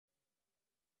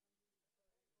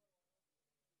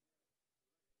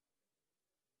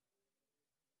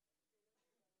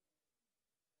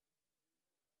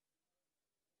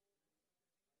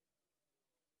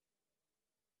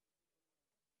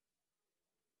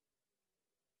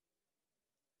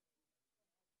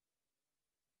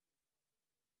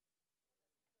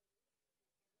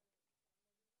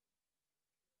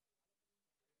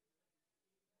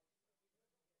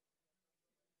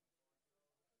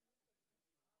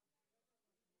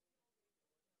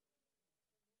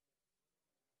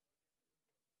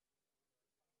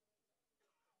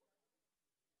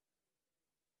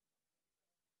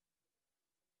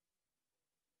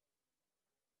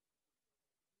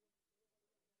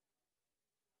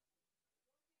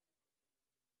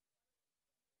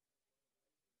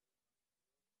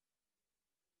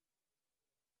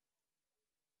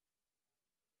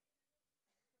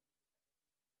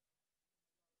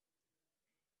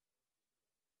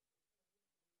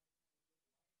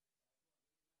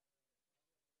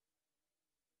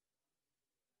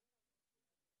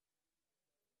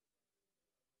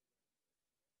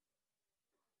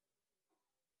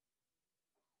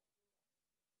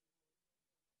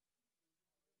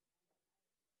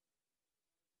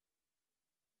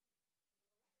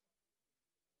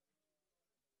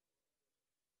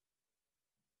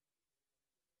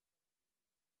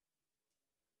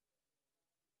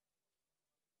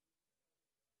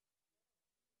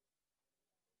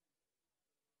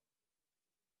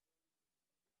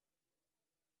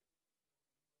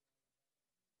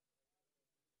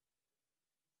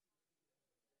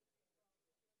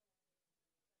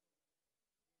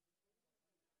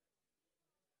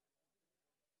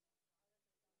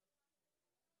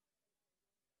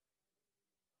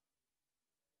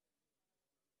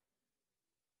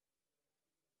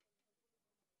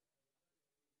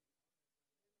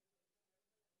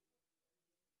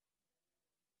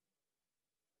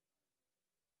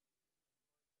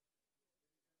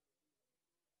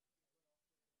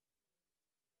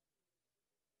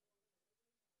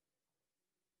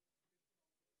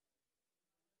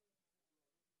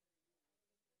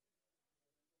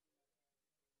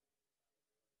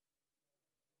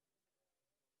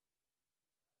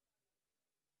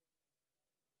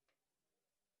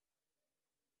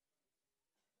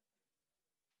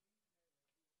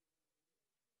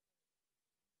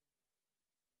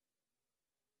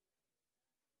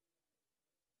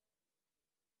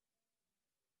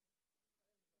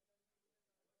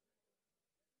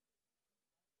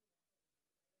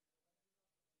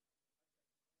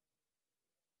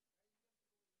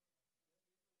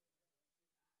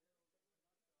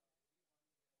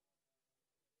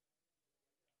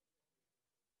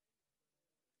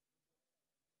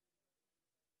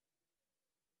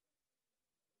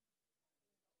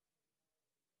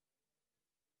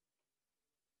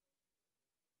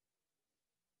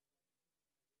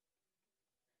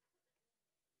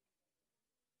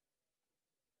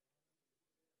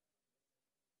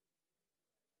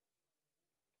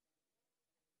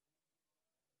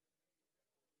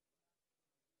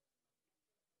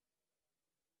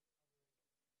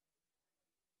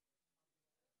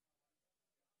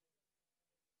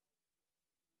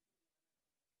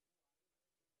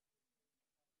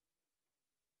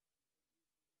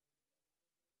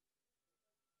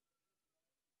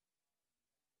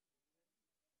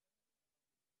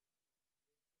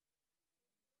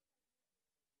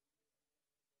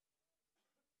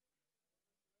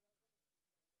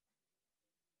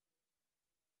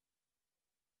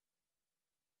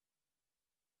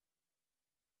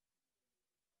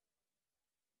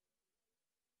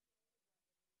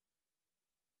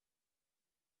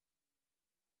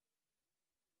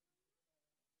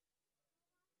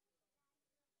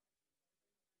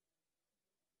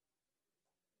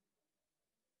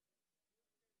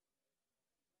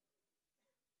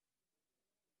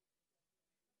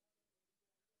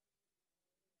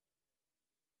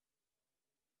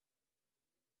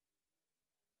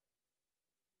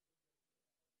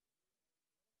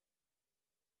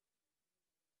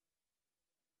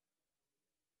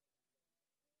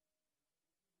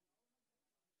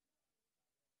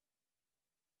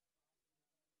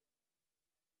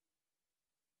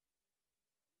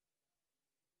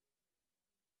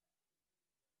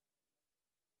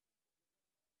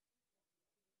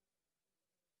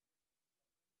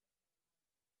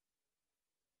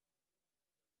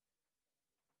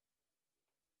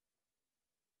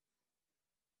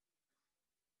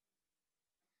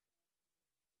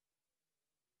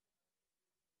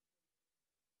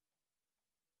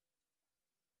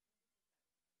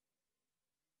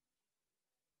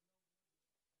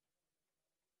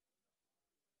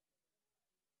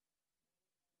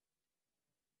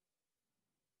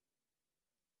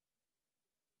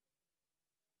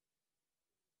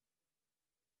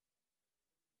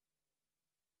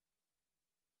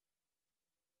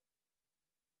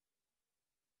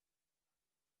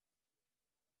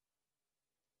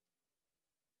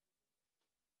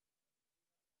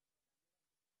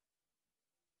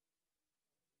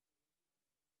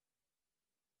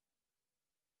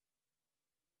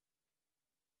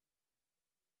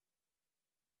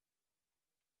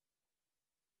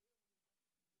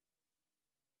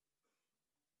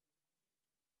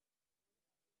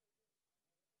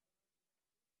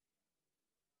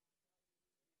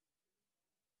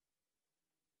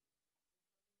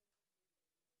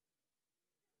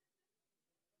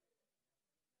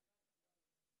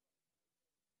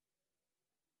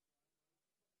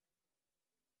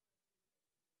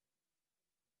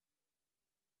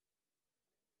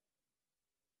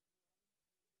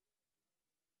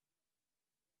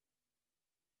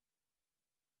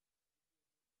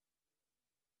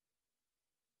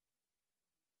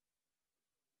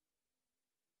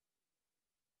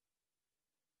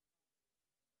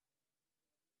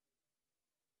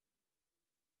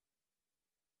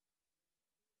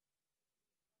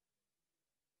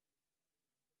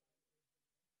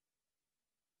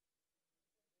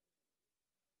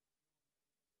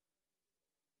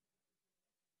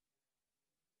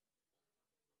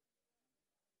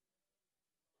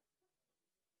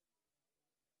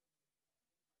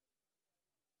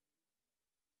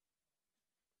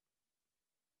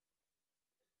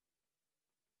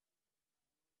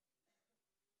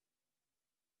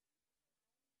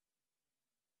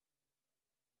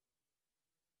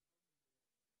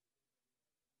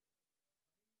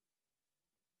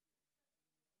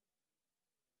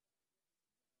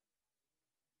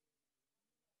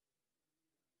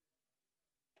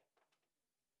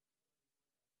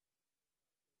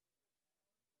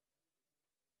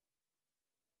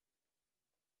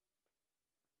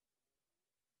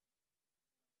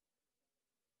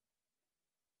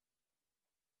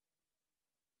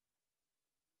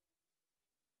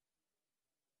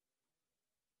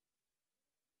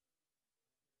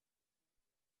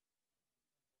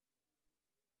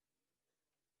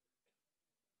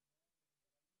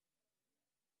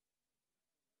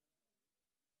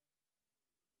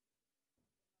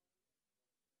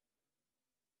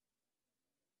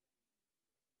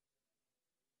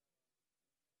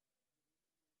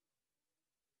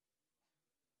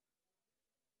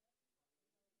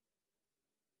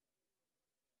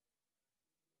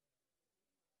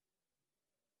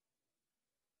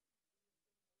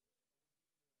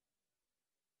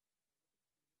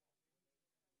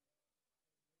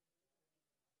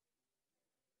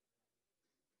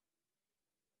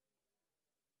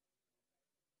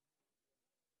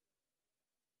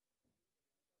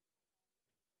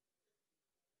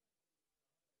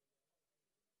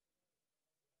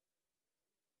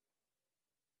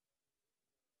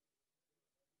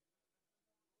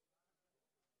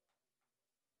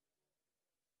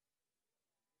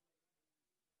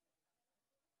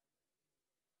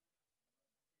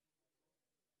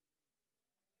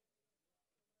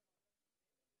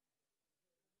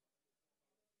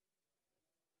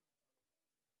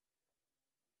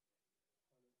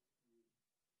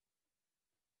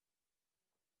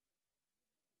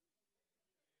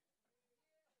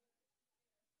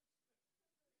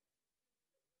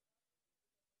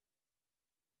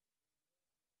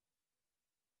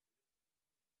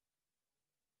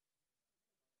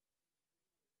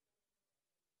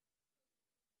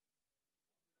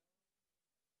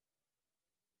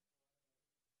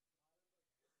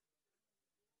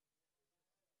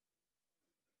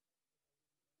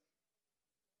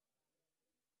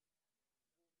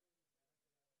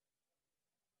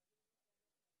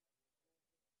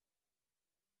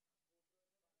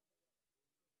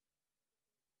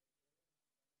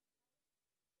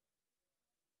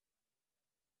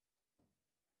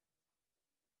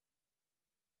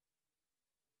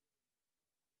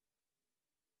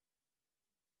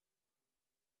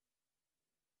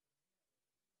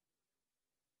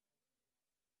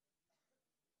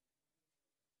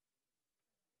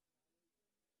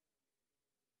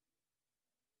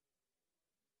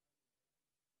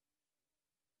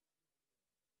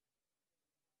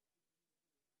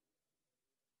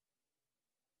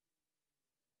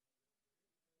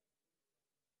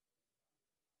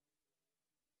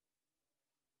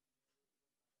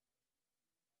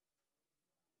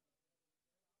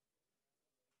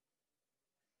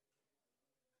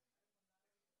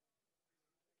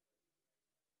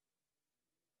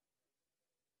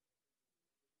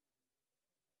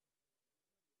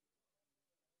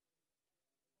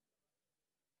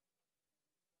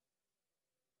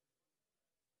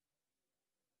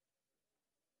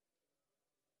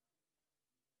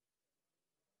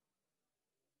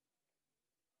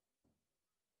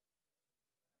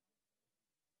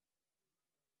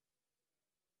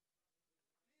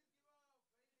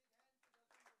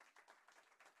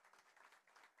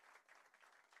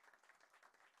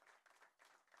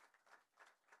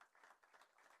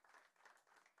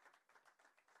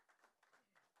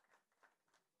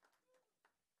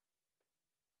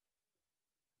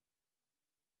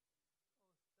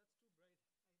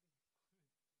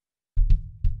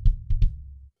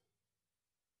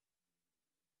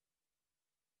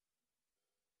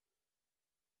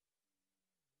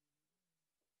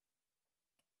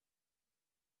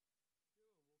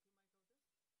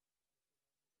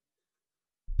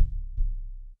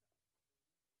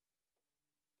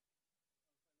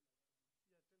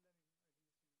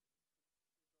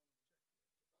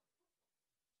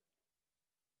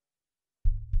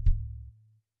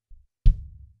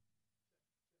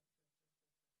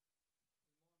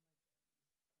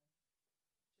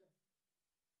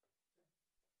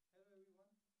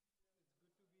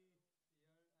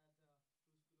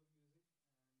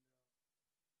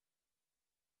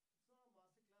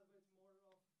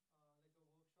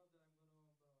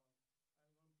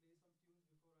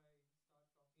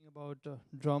about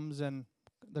drums and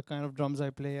the kind of drums I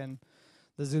play and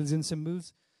the Zildjian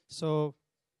cymbals. So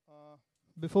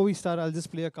before we start, I'll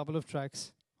just play a couple of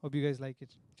tracks. Hope you guys like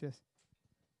it. Cheers.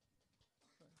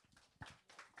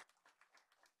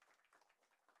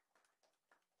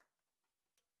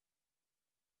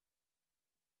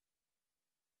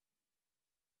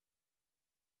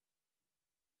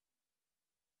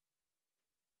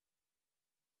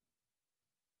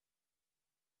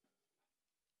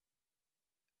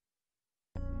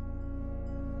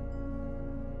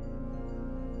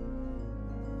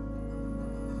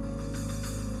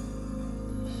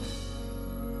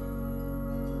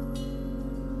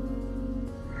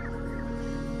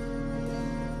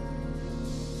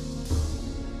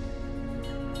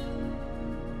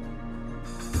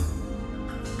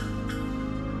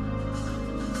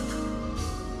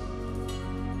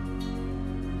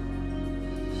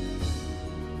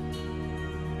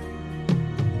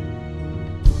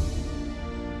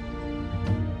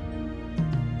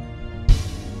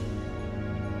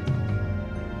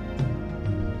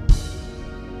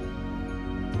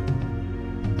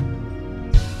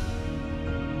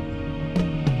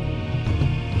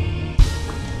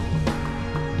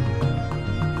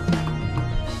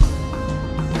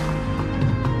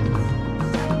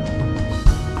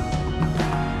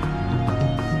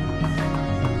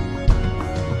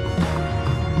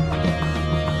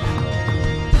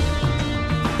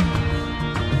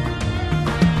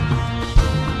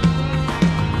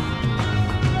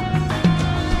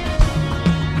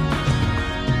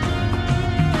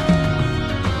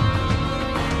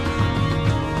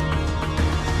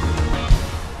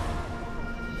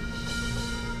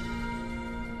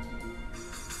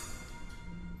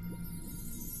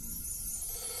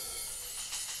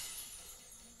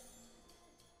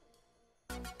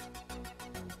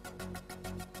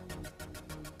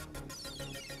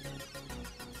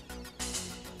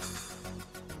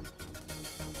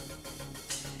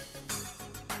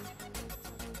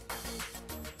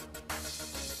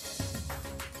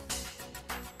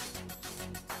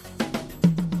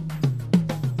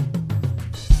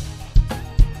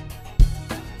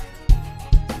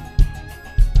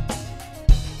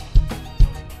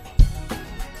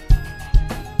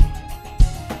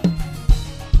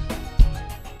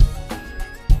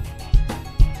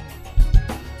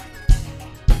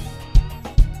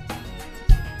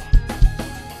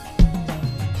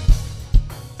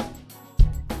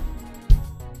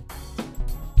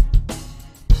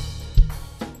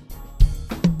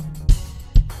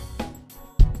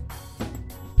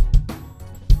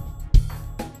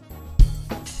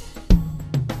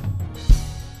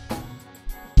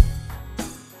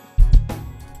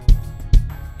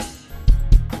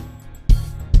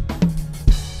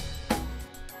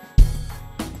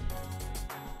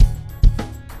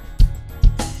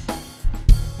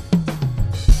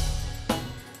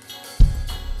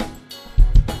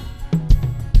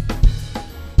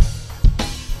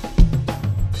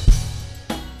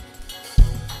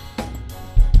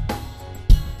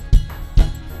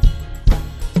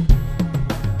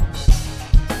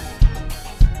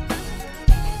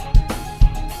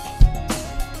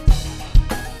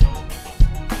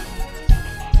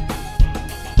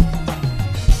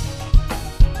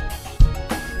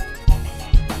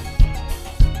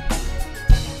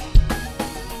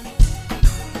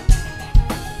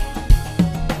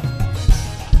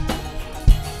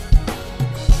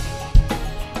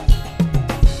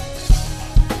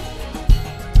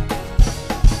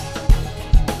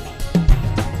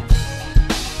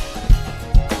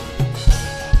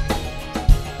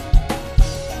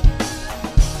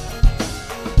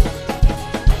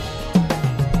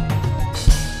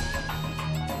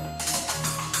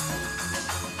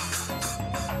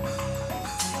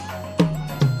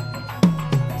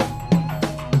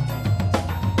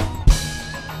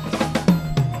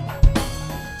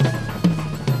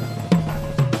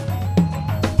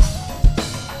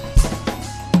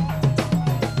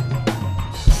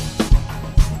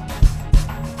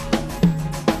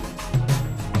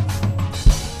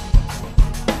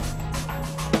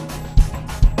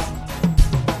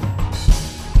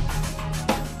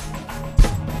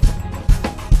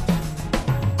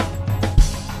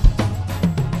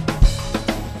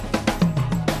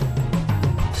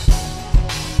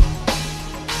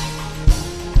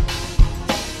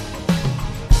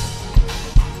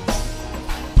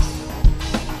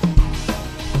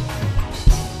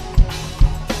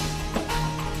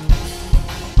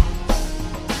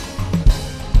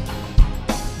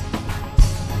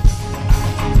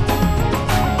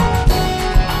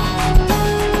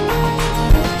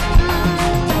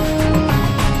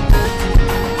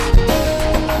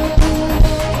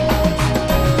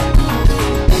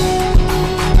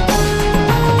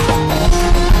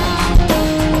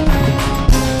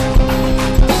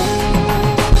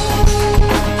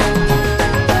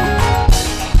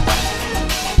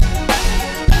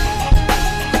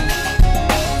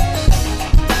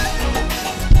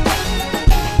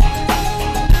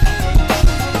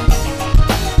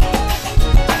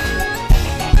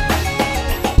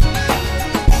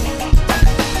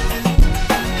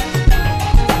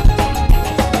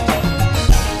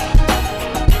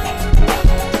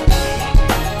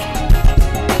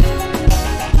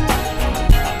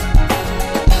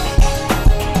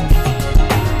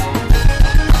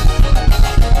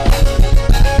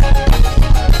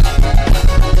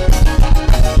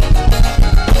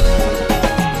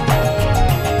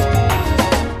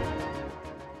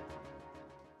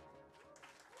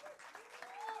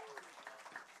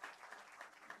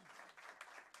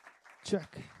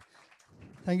 Check.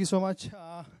 Thank you so much.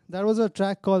 That was a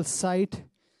track called Sight.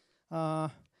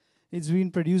 It's been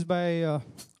produced by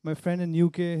my friend in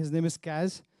UK. His name is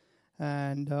Kaz,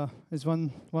 and it's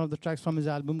one of the tracks from his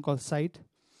album called Sight.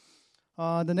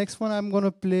 The next one I'm going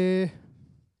to play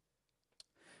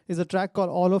is a track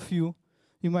called All of You.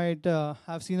 You might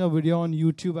have seen a video on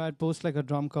YouTube. I'd post like a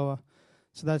drum cover.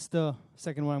 So that's the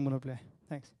second one I'm going to play.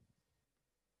 Thanks.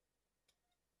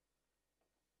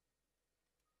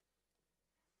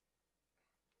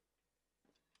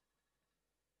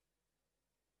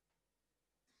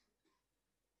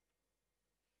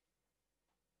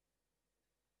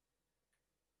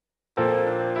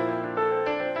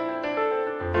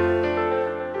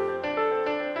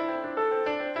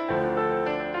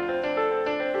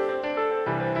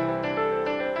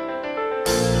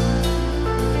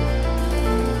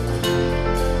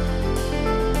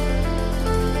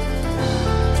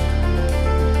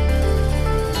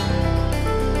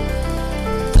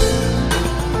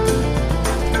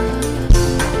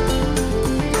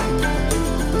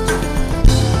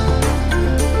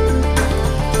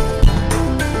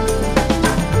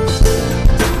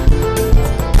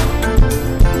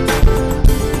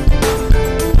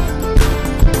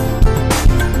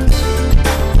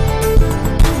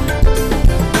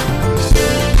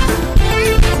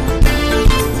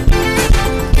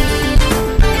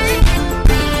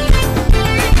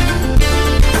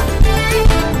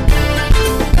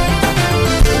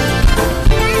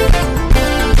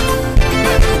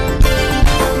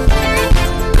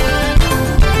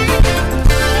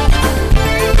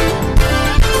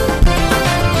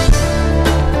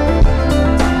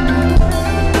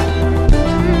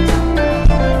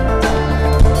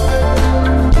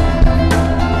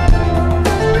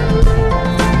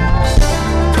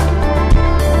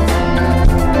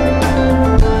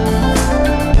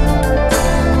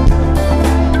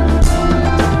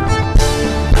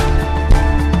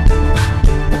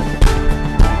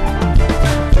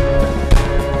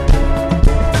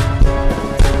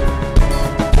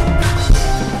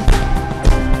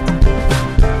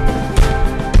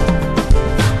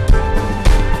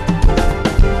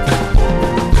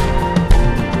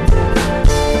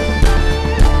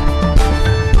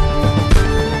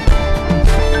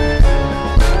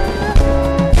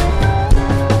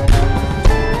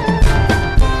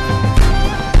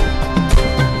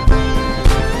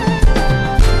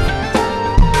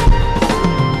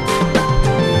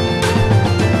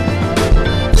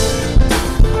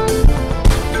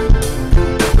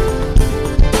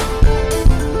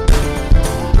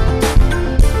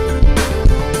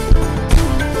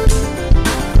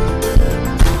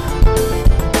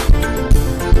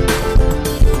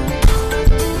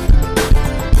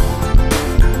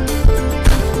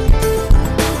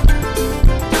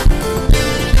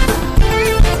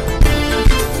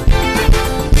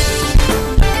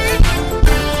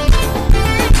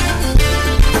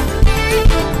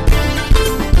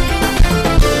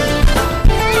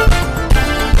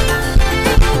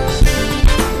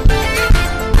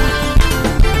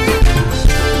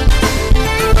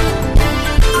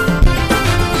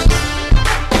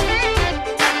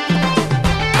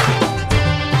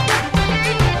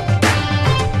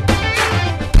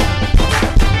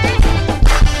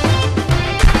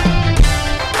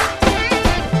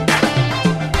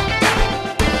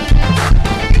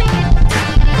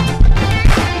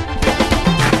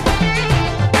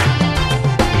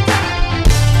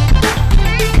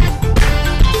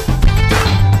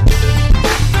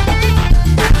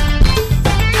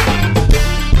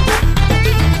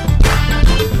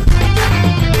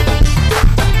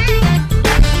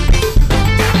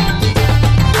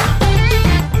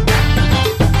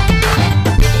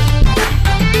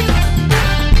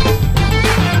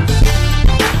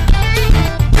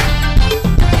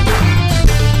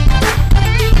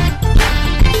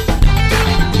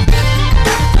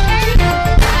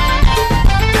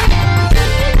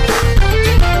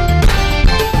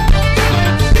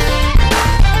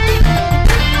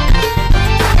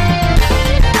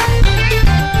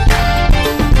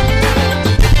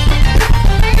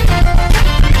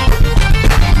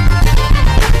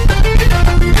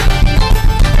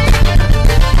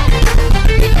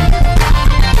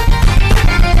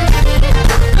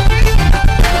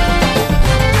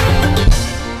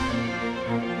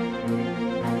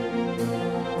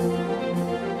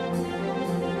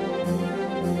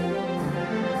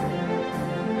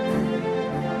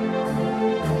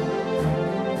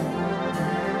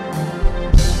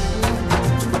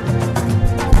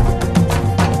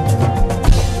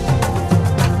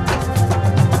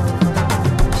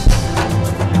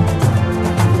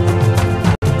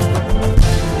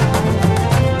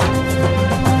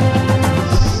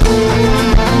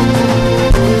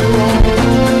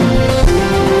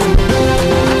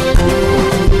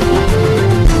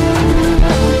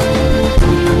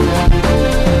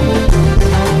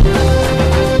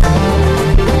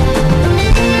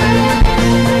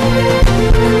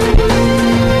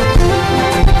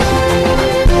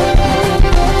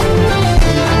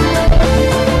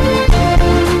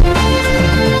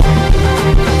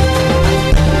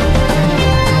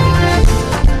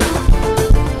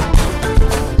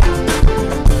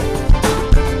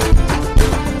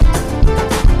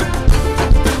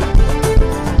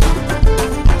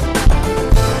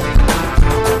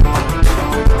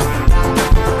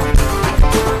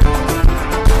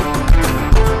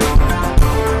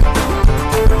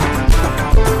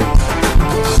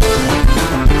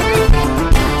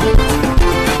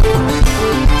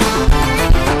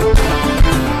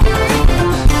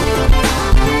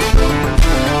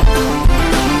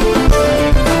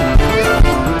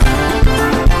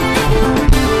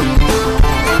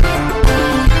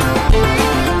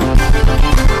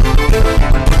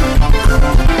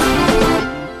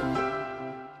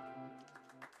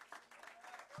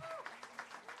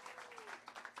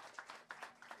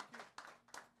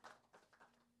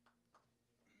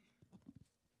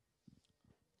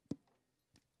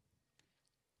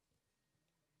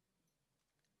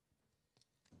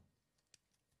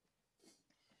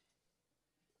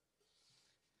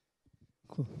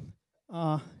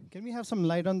 Uh, can we have some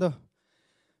light on the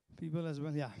people as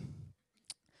well? Yeah.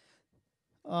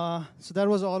 So that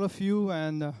was all of you,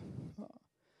 and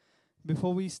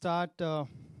before we start, I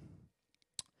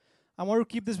want to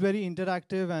keep this very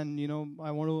interactive, and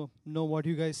I want to know what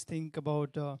you guys think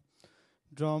about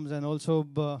drums, and also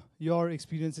your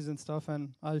experiences and stuff,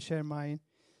 and I'll share mine.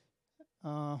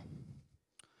 I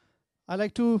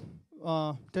like to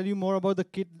tell you more about the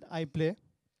kit I play.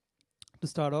 To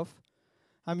start off,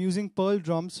 I'm using Pearl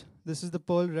drums. This is the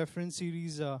Pearl Reference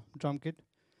Series drum kit.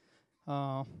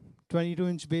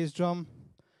 22-inch bass drum,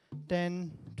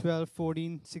 10, 12,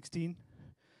 14, 16.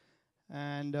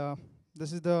 And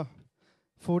this is the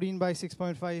 14 by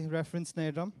 6.5 reference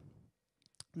snare drum.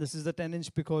 This is the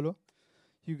 10-inch piccolo.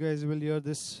 You guys will hear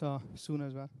this soon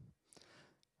as well.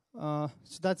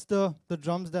 So that's the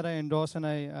drums that I endorse and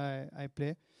I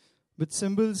play. With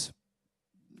cymbals,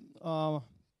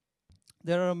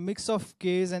 there are a mix of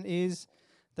Ks and As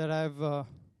that I've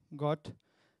got.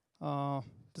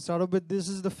 To start off with, this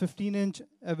is the 15-inch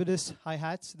Evidis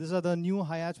hi-hats. These are the new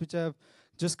hi-hats which have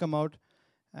just come out.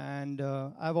 And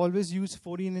I've always used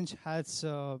 14-inch hats,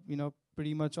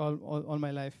 pretty much all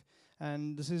my life.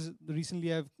 And this is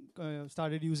recently I've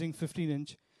started using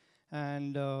 15-inch.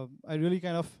 And I really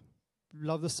kind of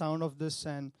love the sound of this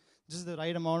and just the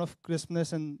right amount of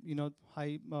crispness and,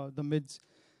 high, the mids.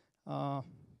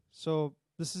 So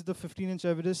this is the 15-inch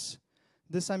Evidis.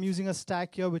 This I'm using a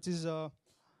stack here, which is a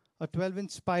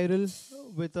 12-inch spiral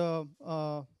with a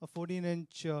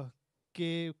 14-inch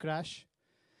K crash.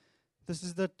 This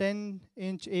is the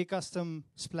 10-inch A custom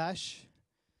splash,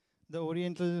 the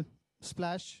Oriental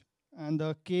splash, and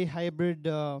the K hybrid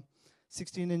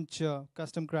 16-inch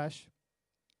custom crash.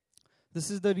 This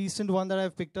is the recent one that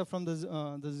I've picked up from the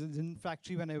Zin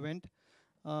factory when I went.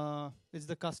 It's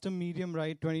the custom medium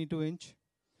right 22-inch,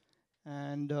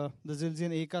 and the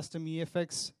Zildjian A custom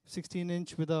EFX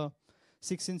 16-inch with a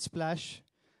 6-inch splash.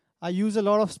 I use a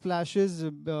lot of splashes.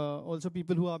 Also,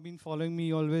 people who have been following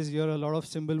me always hear a lot of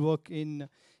cymbal work in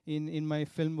my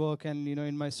film work and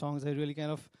in my songs. I really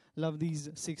kind of love these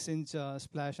 6-inch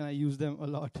splash, and I use them a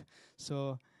lot.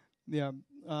 So, yeah,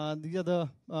 these are the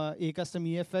A custom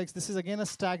EFX. This is again a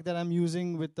stack that I'm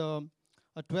using with a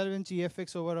 12-inch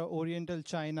EFX over a Oriental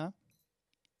China.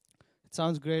 It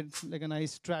sounds great, like a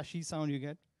nice trashy sound you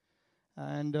get.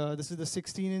 And this is the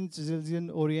 16-inch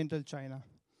Zildjian Oriental China.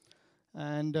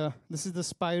 And this is the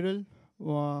spiral.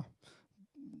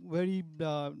 Very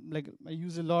like I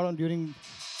use a lot during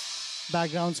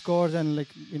background scores and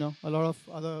a lot of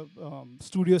other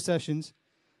studio sessions.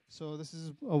 So this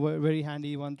is a very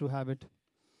handy one to have it.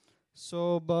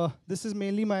 So this is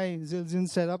mainly my Zildjian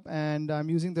setup, and I'm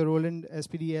using the Roland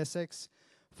SPD SX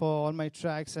for all my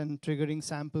tracks and triggering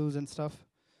samples and stuff.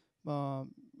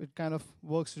 It kind of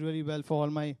works really well for all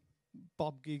my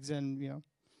pop gigs, and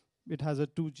it has a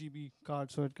 2 GB card,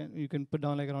 so you can put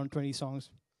down like around 20 songs.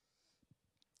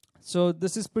 So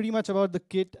this is pretty much about the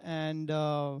kit. And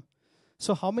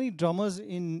so how many drummers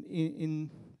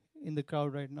in the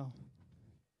crowd right now?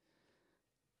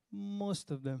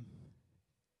 Most of them.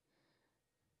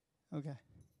 Okay.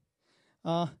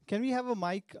 Can we have a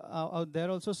mic out there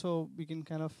also, so we can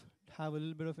kind of have a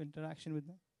little bit of interaction with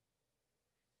them?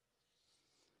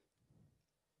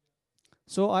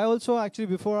 So I also actually,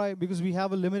 because we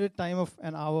have a limited time of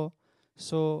an hour,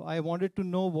 so I wanted to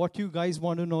know what you guys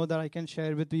want to know that I can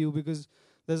share with you, because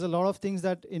there's a lot of things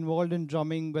that involved in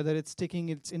drumming, whether it's sticking,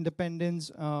 its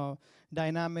independence,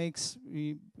 dynamics,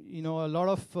 a lot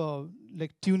of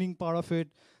like tuning part of it.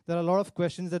 There are a lot of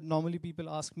questions that normally people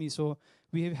ask me. So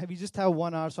we just have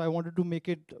 1 hour, so I wanted to make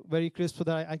it very crisp so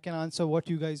that I can answer what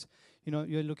you guys,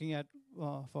 you're looking at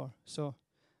for. So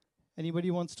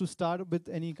anybody wants to start with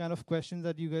any kind of questions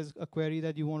that you guys, a query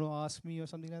that you want to ask me or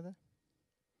something like that?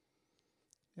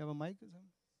 You have a mic?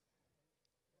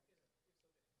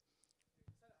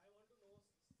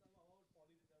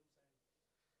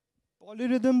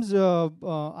 Polyrhythms,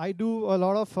 I do a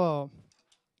lot of,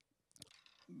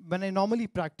 when I normally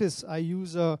practice, I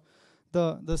use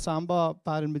the samba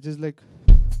pattern, which is like,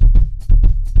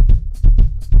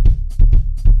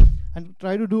 and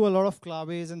try to do a lot of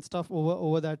claves and stuff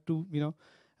over that too,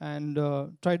 and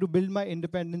try to build my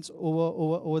independence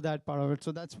over that part of it.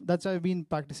 So that's I've been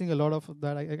practicing a lot of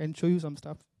that. I can show you some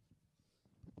stuff.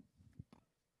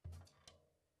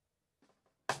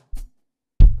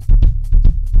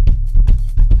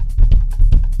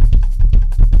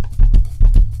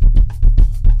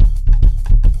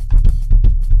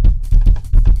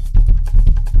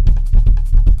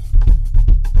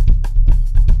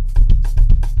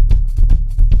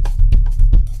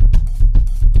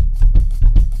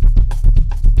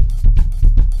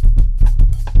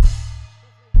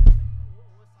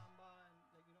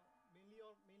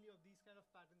 these kind of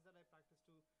patterns that I practice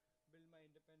to build my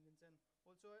independence. And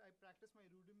also I practice my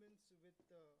rudiments with,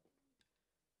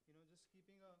 just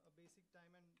keeping a basic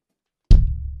time and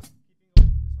keeping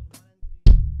this on 1 and 3.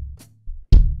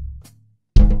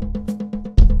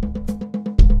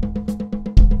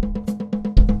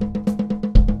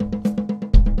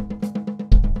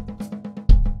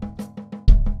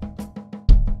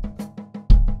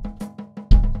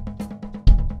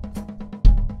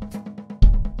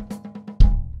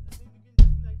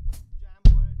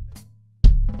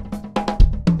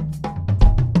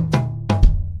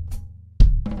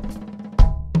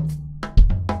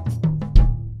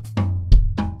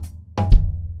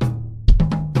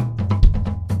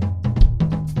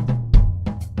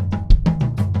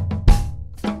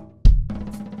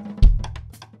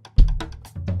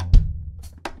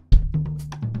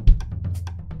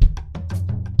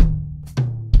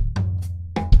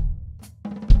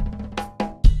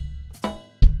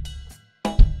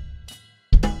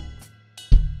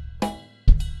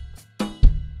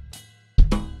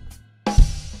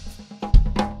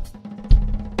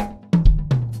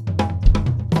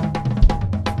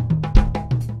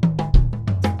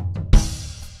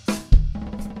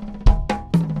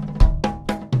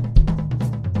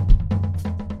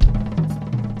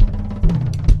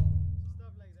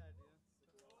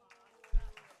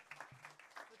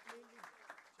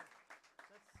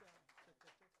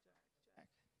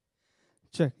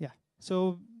 Check, yeah.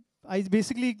 So I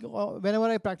basically, whenever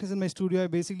I practice in my studio, I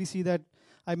basically see that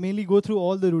I mainly go through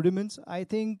all the rudiments. I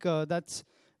think that's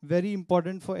very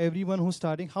important for everyone who's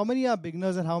starting. How many are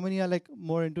beginners and how many are like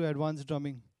more into advanced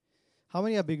drumming? How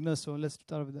many are beginners? So let's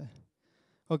start with that.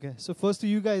 Okay, so first to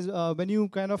you guys, when you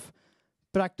kind of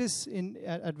practice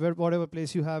at whatever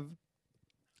place you have,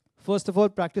 first of all,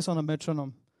 practice on a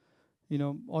metronome.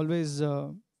 Always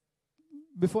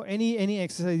before any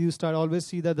exercise you start, always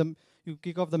see that you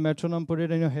kick off the metronome, put it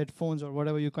in your headphones or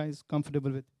whatever you guys comfortable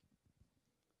with.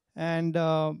 And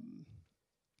all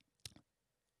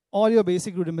your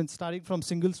basic rudiments, starting from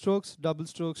single strokes, double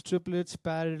strokes, triplets,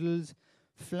 parallels,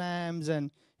 flams, and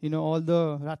all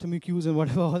the rhythmics and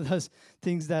whatever all those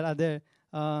things that are there.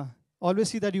 Always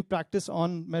see that you practice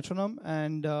on metronome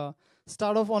and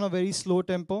start off on a very slow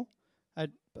tempo at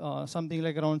something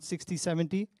like around 60,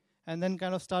 70, and then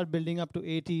kind of start building up to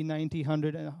 80, 90,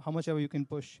 100, and how much ever you can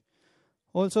push.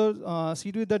 Also, see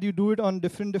to it that you do it on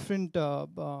different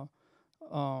I'll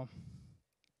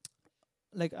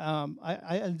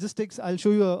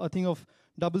show you a thing of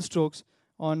double strokes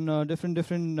on different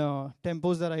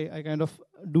tempos that I kind of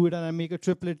do it, and I make a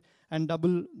triplet and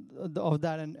double of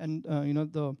that, and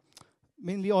the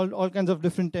mainly all kinds of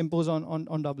different tempos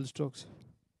on double strokes.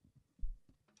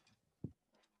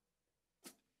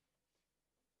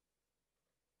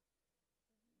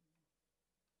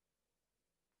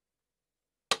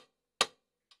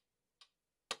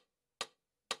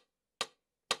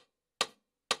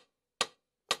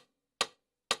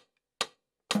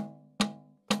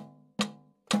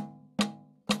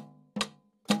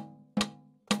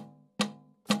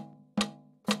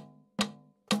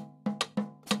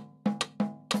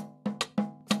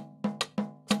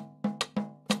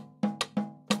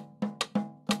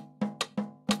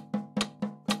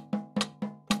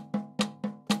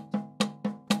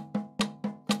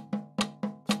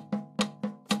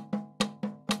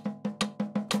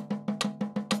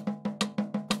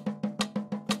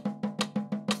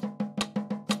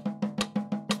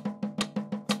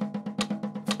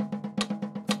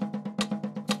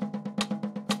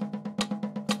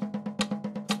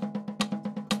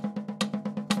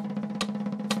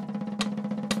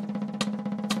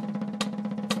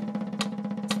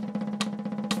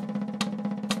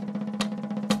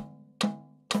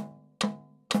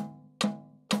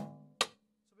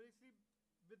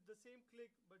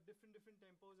 Different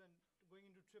tempos and going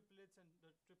into triplets and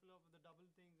the triple of the double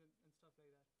things and stuff like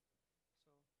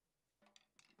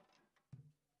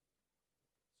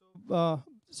that.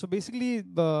 So basically,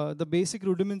 the basic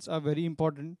rudiments are very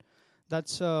important.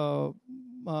 That's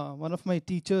one of my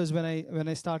teachers when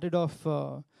I started off.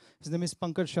 His name is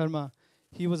Pankaj Sharma.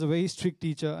 He was a very strict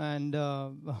teacher,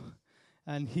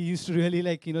 and he used to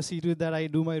really see to it that I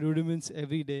do my rudiments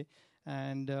every day.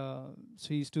 And so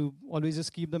he used to always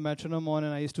just keep the metronome on,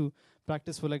 and I used to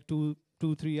practice for like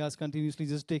 2-3 hours continuously,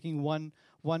 just taking one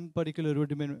particular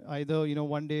rudiment. Either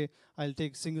one day I'll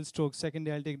take single strokes, second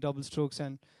day I'll take double strokes,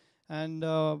 and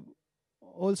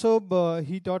also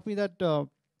he taught me that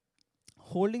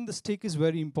holding the stick is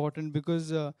very important,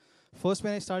 because first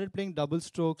when I started playing double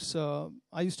strokes,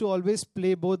 I used to always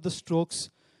play both the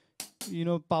strokes,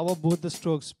 power both the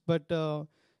strokes, but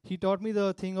he taught me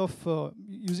the thing of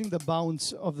using the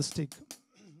bounce of the stick,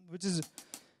 which is,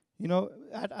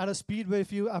 at a speed where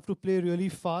if you have to play really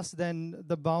fast, then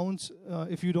the bounce,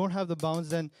 if you don't have the bounce,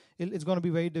 then it's going to be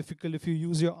very difficult. If you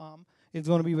use your arm, it's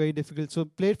going to be very difficult. So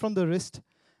play it from the wrist,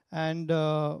 and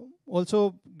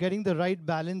also getting the right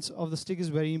balance of the stick is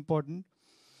very important.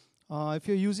 If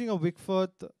you're using a Wickfoot,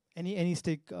 any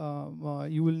stick,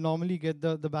 you will normally get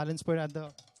the balance point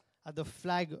at the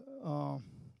flag,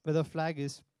 where the flag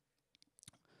is.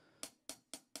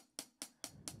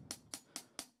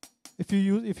 If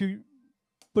you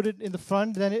put it in the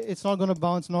front, then it's not going to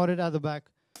bounce, nor it at the back.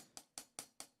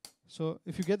 So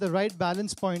if you get the right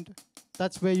balance point,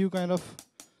 that's where you kind of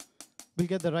will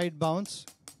get the right bounce.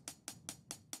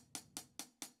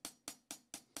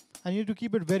 And you need to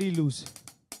keep it very loose.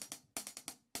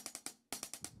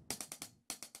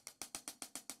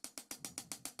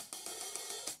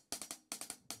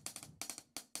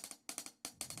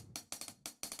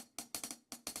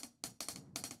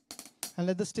 And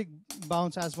let the stick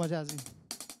bounce as much as it.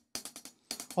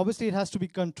 Obviously, it has to be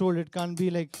controlled. It can't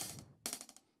be like,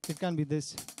 it can't be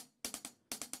this.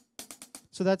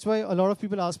 So that's why a lot of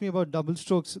people ask me about double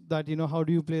strokes, that, how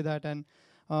do you play that? And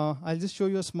I'll just show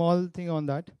you a small thing on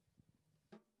that.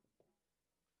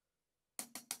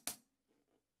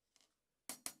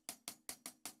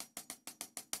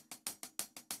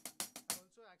 I'm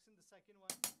also accent the second one.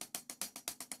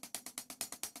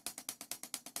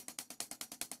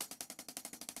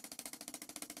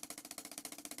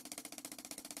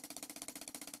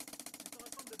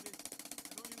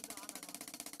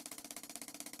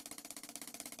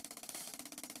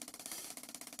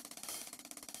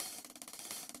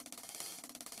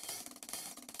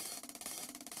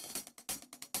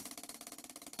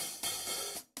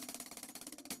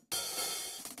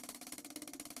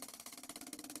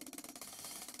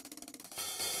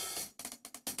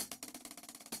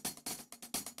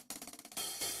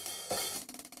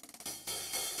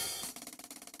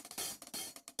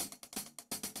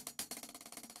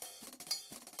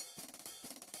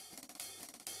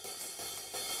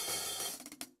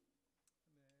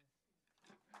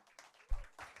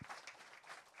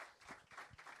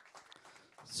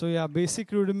 So yeah,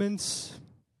 basic rudiments,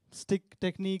 stick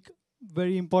technique,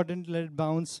 very important, let it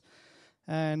bounce.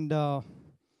 And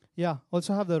yeah,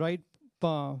 also have the right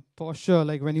posture,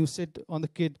 like when you sit on the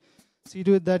kit. See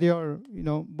to it that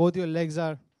both your legs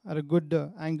are at a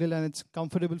good angle and it's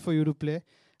comfortable for you to play.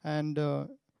 And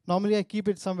normally I keep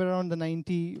it somewhere around the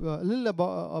 90, a little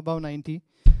above 90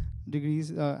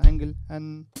 degrees angle.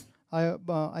 And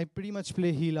I pretty much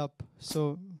play heel up,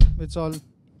 so it's all.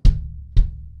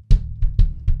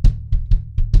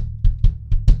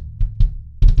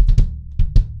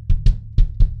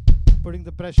 Putting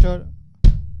the pressure.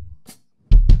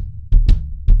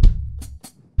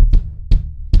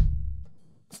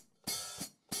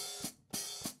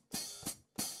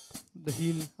 The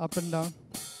heel up and down.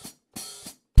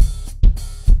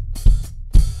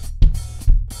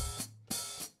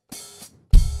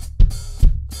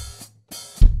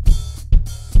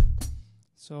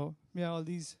 So yeah, all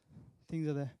these things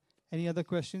are there. Any other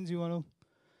questions you want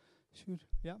to shoot?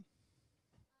 Yeah.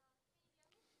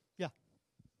 Yeah.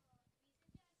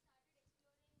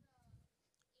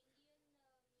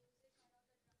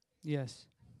 Yes.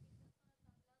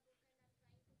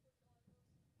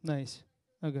 Nice.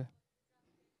 Okay.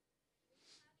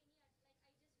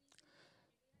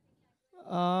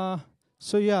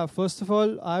 So yeah, first of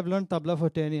all, I've learned tabla for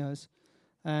 10 years,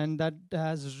 and that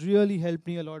has really helped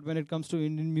me a lot when it comes to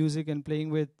Indian music and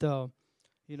playing with,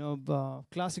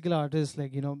 classical artists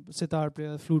like, sitar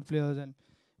players, flute players, and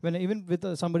when even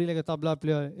with somebody like a tabla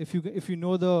player, if you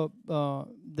know the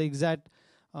exact,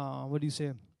 what do you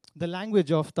say, the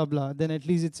language of tabla, then at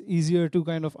least it's easier to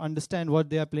kind of understand what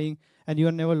they are playing, and you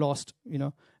are never lost,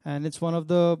 And it's one of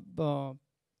the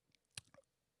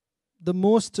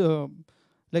most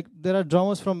like there are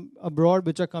drummers from abroad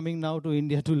which are coming now to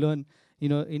India to learn,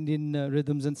 Indian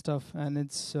rhythms and stuff, and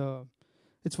it's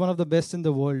one of the best in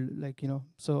the world,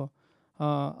 So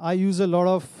I use a lot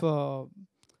of,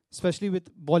 especially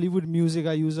with Bollywood music,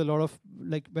 I use a lot of,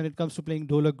 like when it comes to playing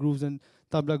dholak grooves and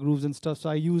tabla grooves and stuff. So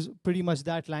I use pretty much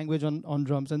that language on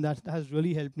drums, and that has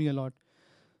really helped me a lot.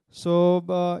 So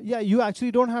yeah, you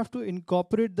actually don't have to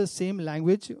incorporate the same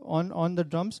language on the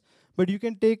drums, but you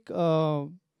can take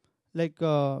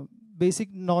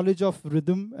basic knowledge of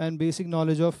rhythm and basic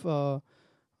knowledge of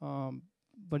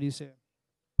what do you say?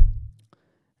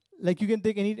 Like you can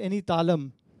take any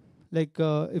talam. Like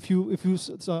if you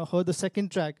heard the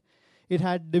second track, it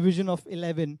had division of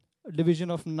 11, division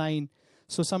of 9.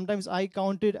 So sometimes I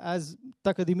count it as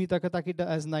takadimi takatakita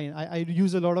as 9. I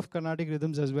use a lot of Carnatic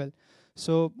rhythms as well.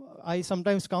 So I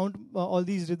sometimes count all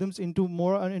these rhythms into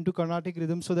more into Carnatic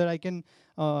rhythms so that I can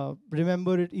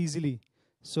remember it easily.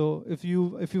 So if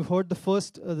you've heard the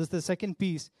first the second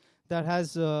piece that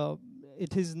has the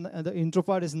intro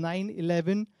part is 9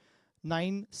 11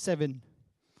 9 7.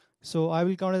 So I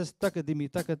will count as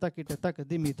takadimi takatakita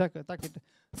takadimi takatakita.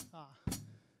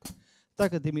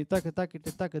 Takadimi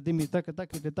takatakita takadimi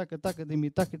takatakita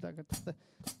takatakadimi takatakita.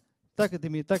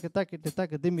 Takadimi takatakita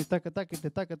takadimi takatakita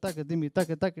takatakadimi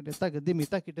takatakita takadimi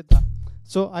takita.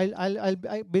 So I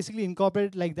basically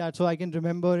incorporate it like that so I can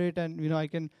remember it and I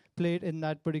can play it in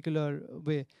that particular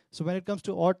way. So when it comes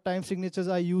to odd time signatures,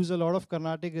 I use a lot of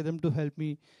Carnatic rhythm to help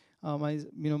me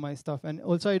my stuff. And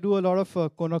also I do a lot of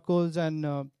conacos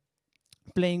and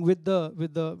playing with the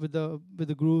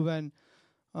groove. And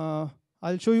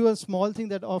I'll show you a small thing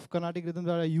that of Carnatic rhythm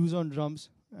that I use on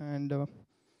drums. And it's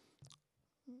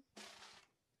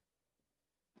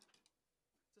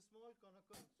a small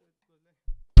conaco, so it goes like.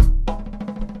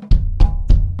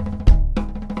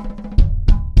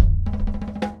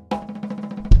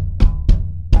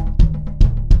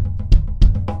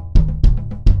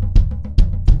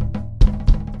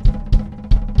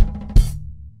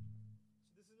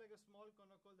 So this is like a small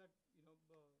conaco that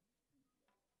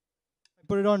I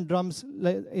put it on drums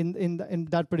in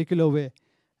that particular way.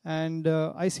 And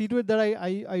I see to it that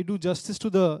I do justice to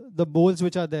the bowls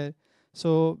which are there.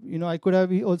 So I could have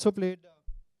also played the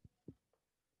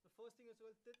first thing as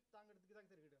well.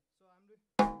 So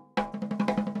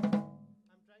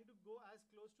I'm trying to go as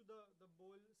close to the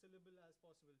bowl syllable as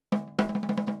possible.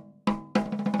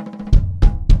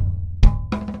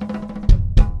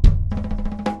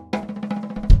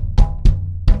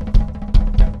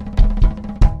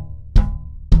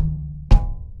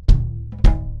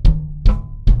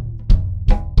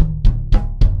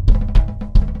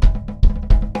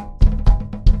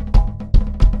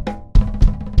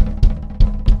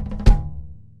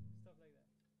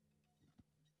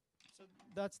 So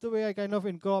that's the way I kind of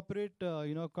incorporate,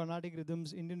 Carnatic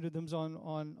rhythms, Indian rhythms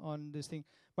on this thing.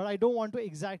 But I don't want to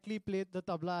exactly play the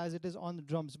tabla as it is on the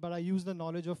drums. But I use the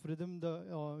knowledge of rhythm,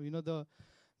 the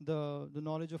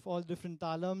knowledge of all different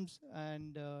talams,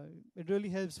 and it really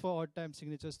helps for odd time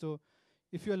signatures. So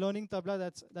if you're learning tabla,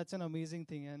 that's an amazing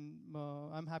thing. And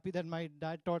I'm happy that my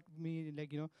dad taught me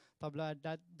tabla at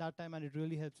that time, and it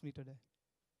really helps me today.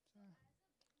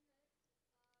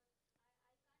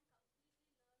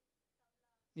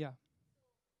 Yeah.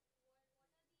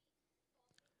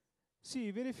 See,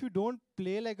 even if you don't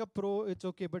play like a pro, it's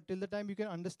okay. But till the time you can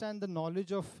understand the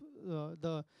knowledge of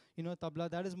the tabla,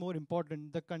 that is more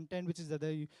important. The content which is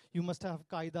there, you must have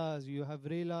kaidas, you have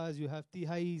relas, you have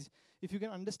tihais. If you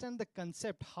can understand the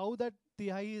concept, how that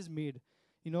tihai is made,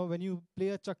 when you play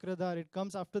a chakradar, it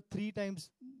comes after 3 times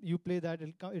you play that,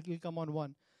 it'll come on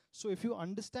one. So if you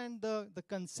understand the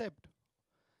concept,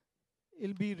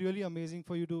 it'll be really amazing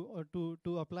for you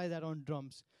to apply that on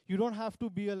drums. You don't have to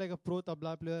be like a pro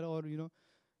tabla player or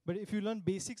but if you learn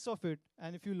basics of it,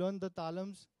 and if you learn the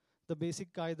talams, the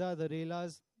basic kaida, the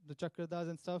relas, the chakradas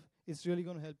and stuff, it's really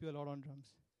going to help you a lot on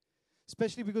drums.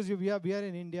 Especially because we are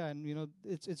in India, and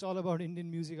it's all about Indian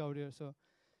music out here. So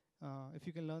if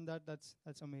you can learn that, that's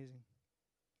amazing.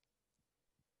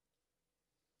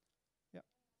 Yeah,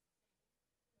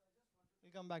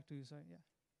 we'll come back to you. Sorry. Yeah.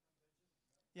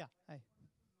 Yeah. Hi.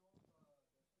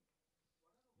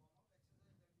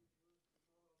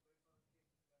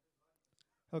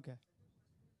 Okay.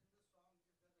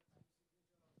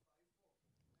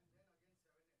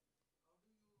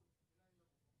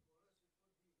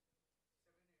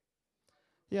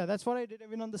 Yeah, that's what I did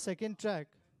even on the second track.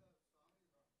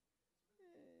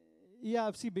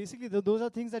 Yeah, see, basically, those are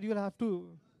things that you'll have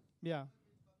to. Yeah,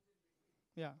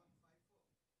 yeah,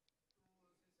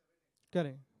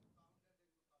 correct.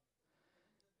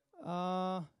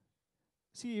 Uh,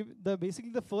 See,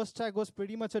 basically the first track was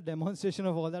pretty much a demonstration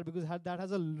of all that because that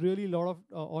has a really lot of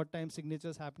odd time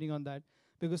signatures happening on that.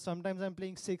 Because sometimes I'm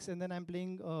playing six and then I'm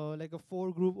playing like a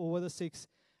four group over the six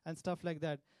and stuff like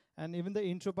that. And even the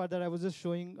intro part that I was just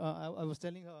showing, I was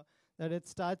telling her that it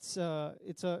starts.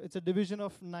 It's a division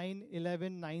of 9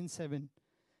 11 9 7,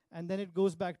 and then it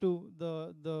goes back to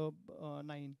the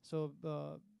 9. So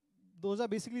those are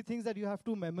basically things that you have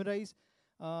to memorize.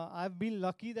 I've been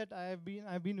lucky that I've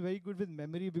been very good with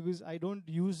memory because I don't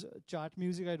use chart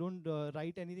music. I don't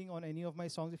write anything on any of my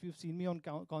songs. If you've seen me on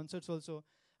concerts also,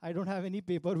 I don't have any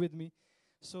paper with me.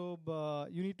 So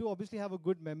you need to obviously have a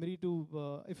good memory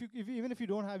to. If even if you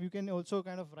don't have, you can also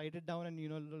kind of write it down, and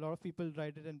a lot of people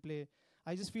write it and play.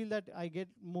 I just feel that I get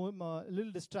a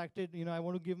little distracted. I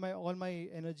want to give my all my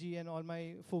energy and all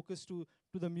my focus to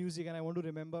the music, and I want to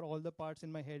remember all the parts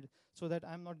in my head so that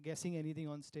I'm not guessing anything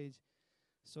on stage.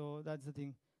 So that's the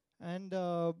thing. And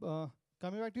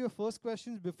coming back to your first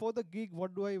questions, before the gig,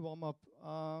 what do I warm up?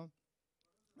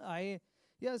 I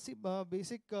yeah, see,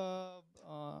 basic.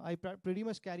 I pretty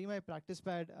much carry my practice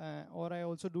pad, or I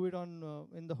also do it on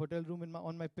in the hotel room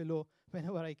on my pillow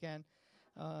whenever I can.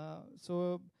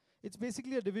 So it's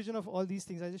basically a division of all these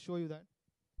things. I just show you that.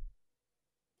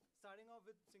 Starting off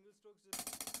with single strokes.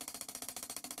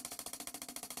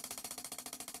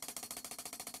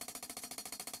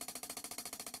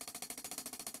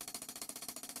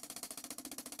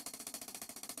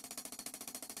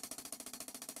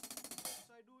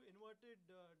 So I do inverted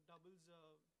doubles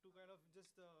to kind of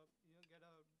just get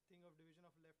a thing of division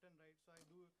of left and right. So I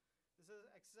do this is an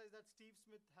exercise that Steve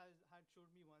Smith had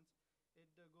showed me once. It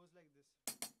goes like this.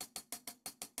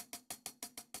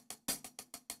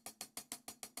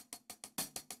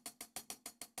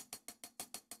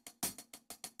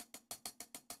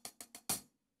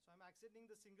 So I'm accenting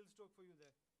the single stroke for you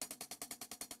there.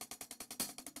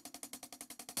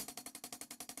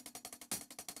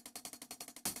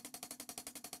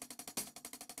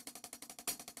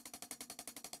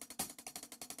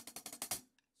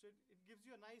 It gives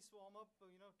you a nice warm up, to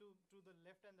the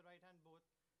left and the right hand both,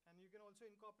 and you can also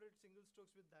incorporate single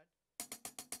strokes with that.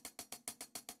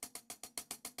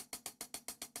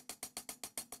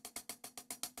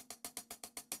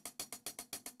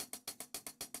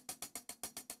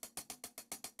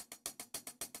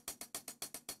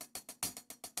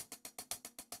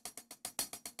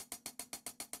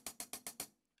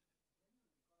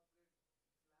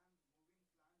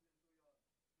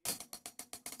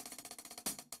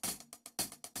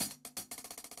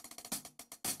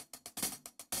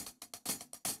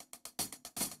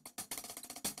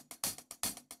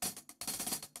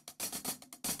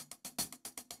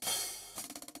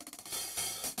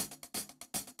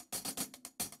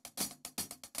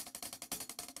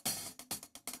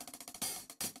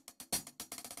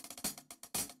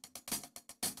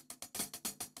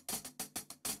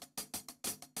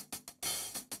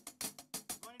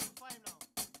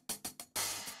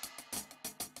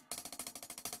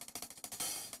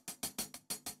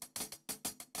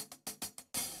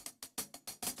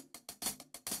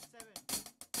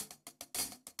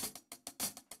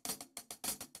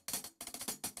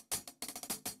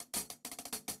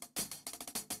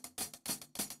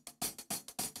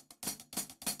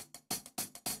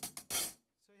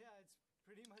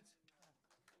 Pretty much.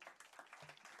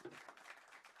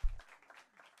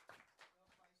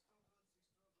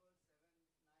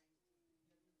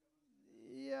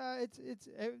 Yeah, it's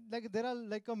like there are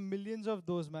like a millions of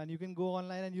those, man. You can go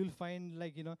online and you'll find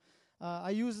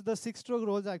I use the six stroke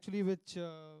rolls actually, which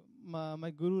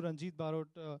my guru Ranjit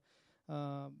Barot,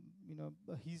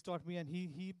 he's taught me, and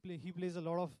he plays a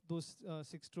lot of those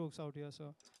six strokes out here.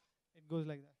 So it goes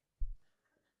like that.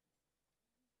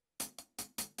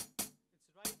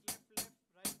 It's right, left, left,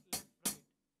 right, left, right.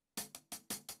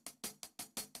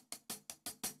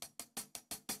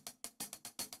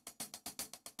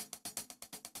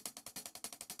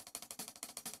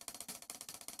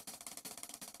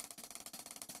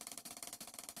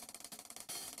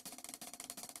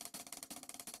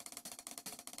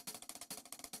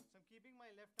 So I'm keeping my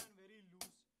left hand very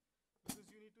loose, because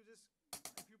you need to just,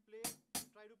 if you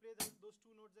try to play those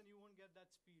two notes, then you won't get that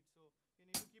speed. So you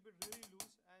need to keep it really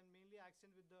loose and mainly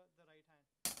accent with the right hand.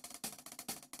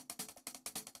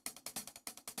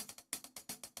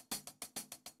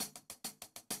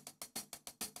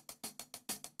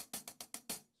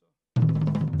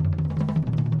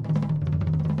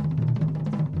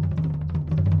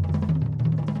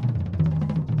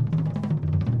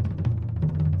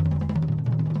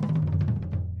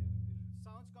 It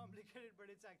sounds complicated, but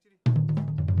it's actually.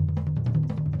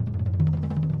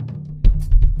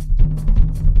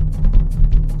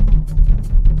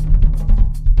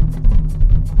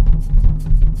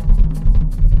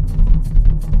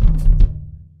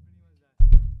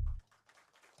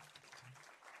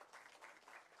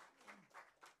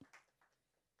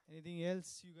 Anything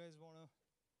else you guys wanna?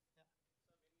 Yeah.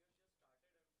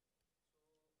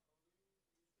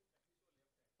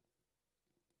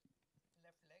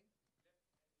 Left leg,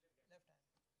 left hand.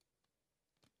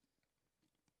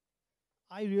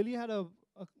 I really had a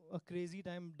crazy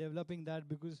time developing that,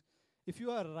 because if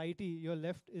you are righty, your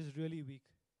left is really weak.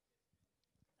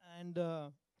 And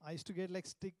I used to get like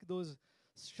stick those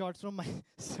shots from my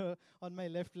on my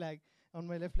left leg,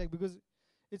 because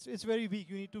it's very weak.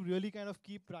 You need to really kind of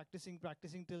keep practicing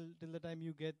till the time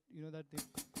you get that thing.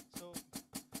 So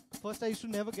first I used to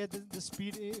never get the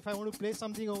speed. If I want to play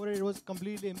something over it, it was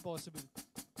completely impossible.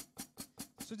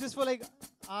 So just for like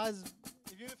hours,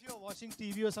 even if you're watching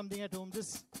TV or something at home,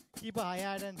 just keep a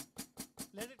hi-hat and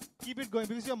keep it going,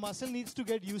 because your muscle needs to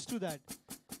get used to that.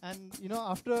 And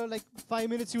after like 5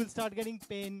 minutes, you will start getting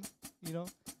pain.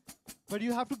 But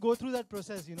you have to go through that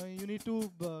process. You need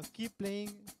to keep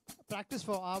playing, practice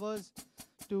for hours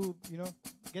to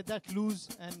get that loose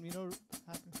and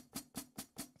happen.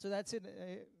 So that's it.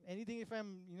 Anything, if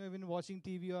I'm even watching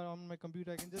TV or on my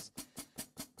computer, I can just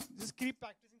keep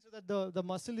practicing so that the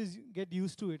muscle get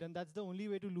used to it, and that's the only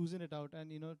way to loosen it out, and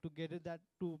to get it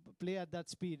to play at that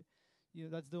speed.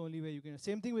 That's the only way you can.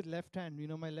 Same thing with left hand.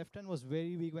 My left hand was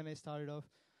very weak when I started off,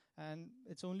 and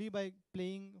it's only by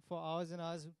playing for hours and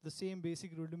hours the same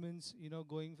basic rudiments,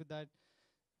 going with that.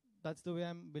 That's the way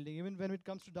I'm building. Even when it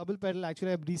comes to double pedal,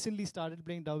 actually, I've recently started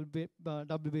playing double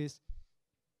bass,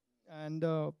 and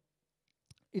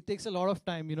it takes a lot of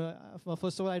time.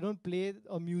 First of all, I don't play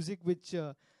a music which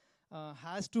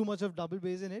has too much of double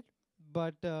bass in it,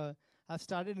 but I've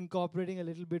started incorporating a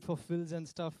little bit for fills and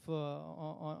stuff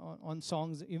on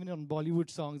songs, even on Bollywood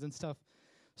songs and stuff.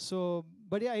 So,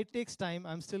 but yeah, it takes time.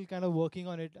 I'm still kind of working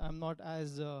on it. I'm not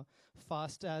as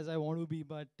fast as I want to be,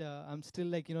 but I'm still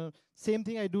like, same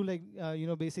thing I do, like,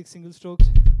 basic single strokes,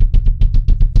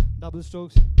 double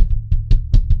strokes,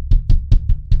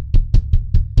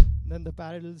 then the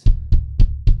parallels.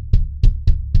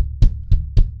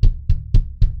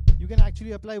 You can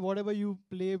actually apply whatever you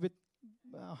play with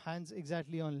hands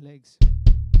exactly on legs.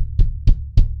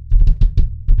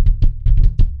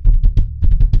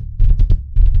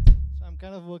 So I'm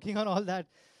kind of working on all that,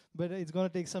 but it's going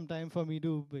to take some time for me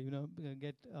to,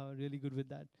 get really good with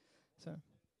that. So.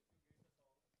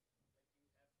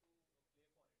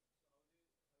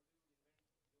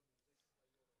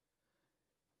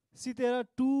 See, there are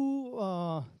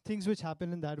two things which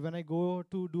happen in that. When I go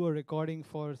to do a recording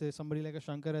for, say, somebody like a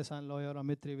Shankar, Ehsaan, or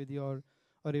Amit Trivedi, or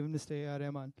even Mr. A.R.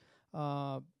 Rahman,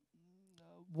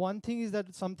 one thing is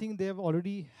that something they have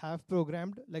already have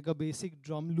programmed, like a basic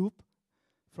drum loop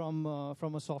from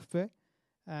a software,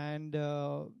 and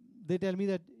they tell me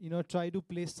that try to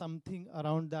play something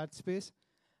around that space,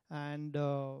 and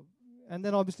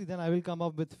then obviously then I will come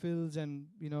up with fills and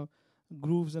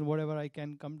grooves and whatever I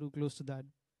can come to close to that.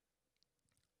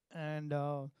 And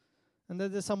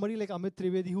then there's somebody like Amit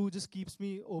Trivedi who just keeps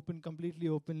me open, completely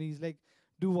open. He's like,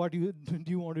 do what you do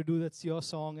you want to do. That's your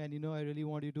song, and I really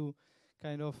want you to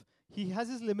kind of. He has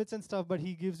his limits and stuff, but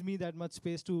he gives me that much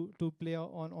space to play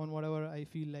on whatever I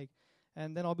feel like.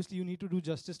 And then obviously you need to do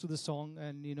justice to the song,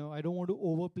 and I don't want to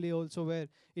overplay also where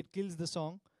it kills the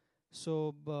song.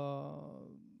 So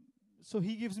so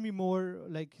he gives me more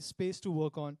like space to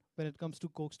work on when it comes to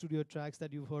Coke Studio tracks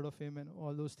that you've heard of him and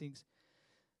all those things.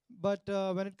 But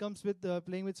when it comes with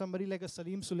playing with somebody like a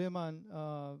Salim Suleiman,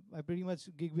 I pretty much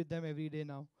gig with them every day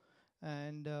now,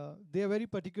 and they are very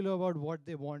particular about what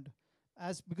they want,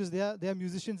 as because they are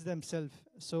musicians themselves,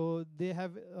 so they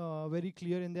have very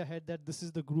clear in their head that this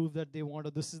is the groove that they want,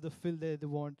 or this is the fill they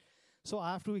want. So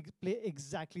I have to play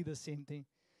exactly the same thing.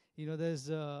 There's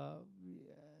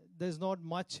not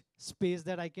much space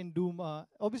that I can do.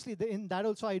 Obviously, in that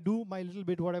also I do my little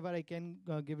bit, whatever I can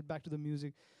give it back to the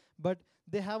music. But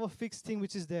they have a fixed thing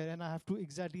which is there, and I have to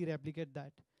exactly replicate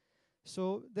that.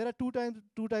 So there are two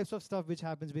types of stuff which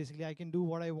happens basically. I can do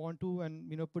what I want to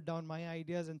and put down my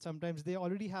ideas, and sometimes they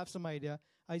already have some idea.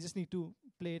 I just need to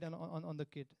play it on the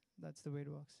kit. That's the way it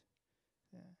works.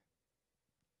 Yeah.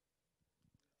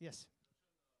 Yes.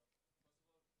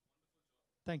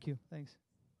 Thank you. Thanks.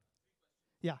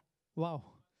 Yeah. Wow.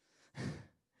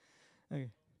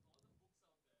 Okay.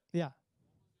 Yeah.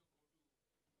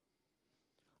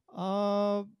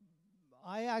 Uh,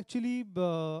 I actually,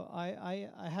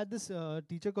 I had this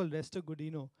teacher called Lester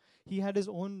Godino. He had his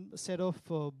own set of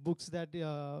books that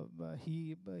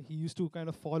he used to kind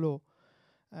of follow,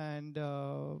 and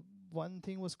one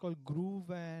thing was called Groove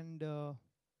and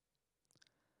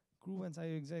I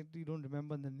exactly don't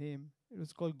remember the name. It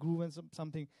was called Groove and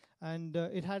something, and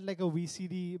it had like a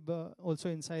VCD also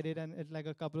inside it, and it like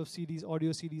a couple of CDs,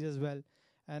 audio CDs as well,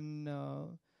 and.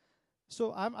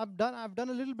 So I've done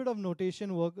a little bit of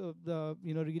notation work, the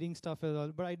reading stuff as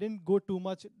well, but I didn't go too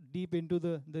much deep into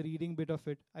the reading bit of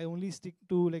it. I only stick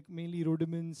to like mainly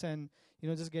rudiments and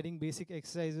just getting basic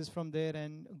exercises from there,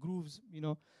 and grooves,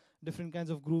 different kinds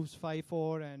of grooves,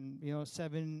 5/4 and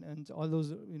 7 and all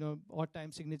those odd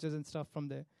time signatures and stuff from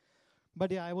there. But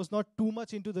yeah, I was not too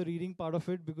much into the reading part of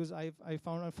it, because I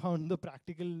found the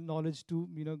practical knowledge too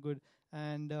good.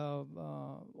 And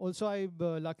also I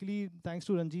luckily, thanks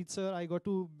to Ranjit sir, I got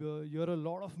to hear a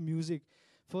lot of music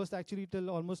first actually till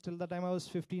almost till the time I was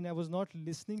 15, I was not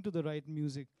listening to the right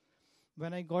music.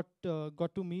 When I got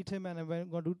to meet him and I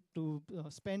got to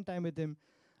spend time with him,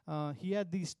 he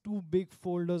had these two big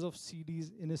folders of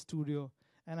CDs in his studio,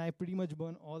 and I pretty much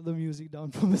burned all the music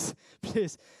down from his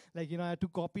place. Like, I had to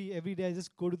copy every day. I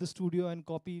just go to the studio and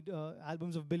copy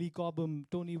albums of Billy Cobham,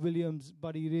 Tony Williams,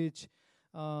 Buddy Rich,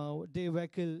 Dave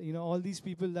Weckl, all these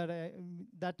people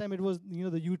that time it was,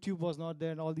 the YouTube was not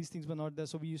there and all these things were not there.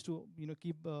 So we used to,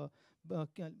 keep,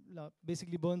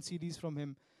 basically burn CDs from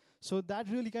him. So that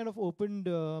really kind of opened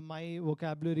my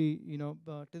vocabulary,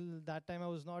 till that time I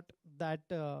was not that,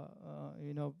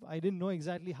 I didn't know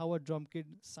exactly how a drum kit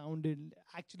sounded.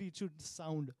 Actually, it should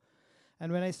sound.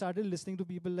 And when I started listening to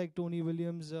people like Tony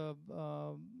Williams,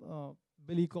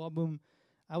 Billy Cobham,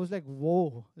 I was like,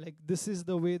 whoa, like this is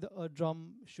the way a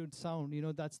drum should sound.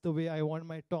 That's the way I want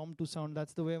my tom to sound.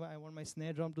 That's the way I want my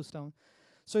snare drum to sound.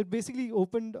 So it basically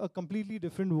opened a completely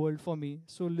different world for me.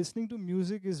 So listening to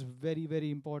music is very,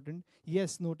 very important.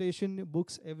 Yes, notation,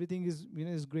 books, everything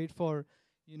is great for,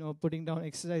 putting down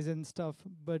exercise and stuff.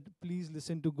 But please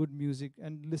listen to good music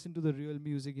and listen to the real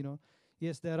music.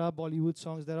 Yes, there are Bollywood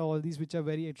songs. There are all these which are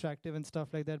very attractive and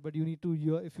stuff like that. But you need to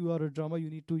hear, if you are a drummer, you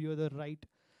need to hear the right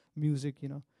music.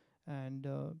 And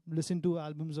listen to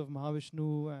albums of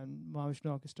Mahavishnu and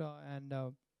Mahavishnu Orchestra and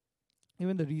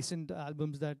even the recent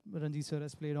albums that Ranjit sir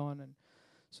has played on. And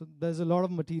so there's a lot of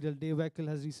material. Dave Weckl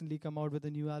has recently come out with a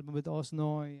new album with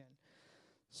Osnoy. And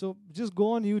so just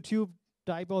go on YouTube,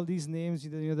 type all these names.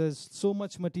 There's so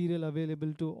much material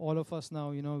available to all of us now.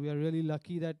 We are really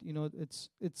lucky that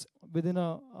it's within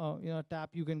a tap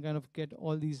you can kind of get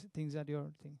all these things at your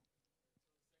thing.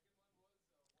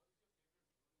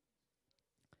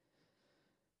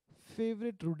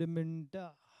 Favorite rudiment?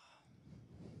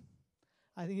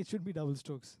 I think it should be double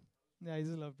strokes. Yeah, I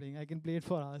just love playing. I can play it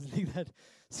for hours like that.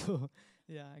 So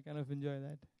yeah, I kind of enjoy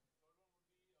that.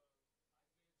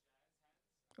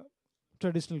 Uh,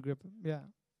 Traditional grip. Yeah.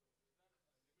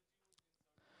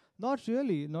 Not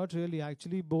really, not really.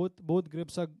 Actually, both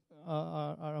grips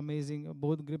are amazing.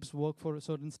 Both grips work for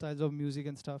certain styles of music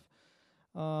and stuff.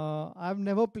 I've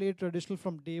never played traditional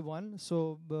from day one,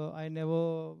 so I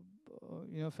never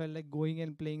felt like going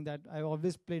and playing that. I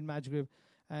always played match grip,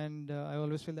 and I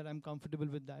always feel that I'm comfortable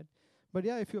with that. But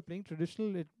yeah, if you're playing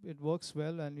traditional, it works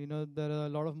well, and there are a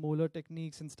lot of molar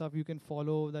techniques and stuff you can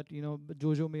follow. That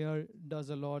Jojo Mayer does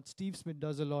a lot, Steve Smith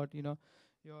does a lot. Your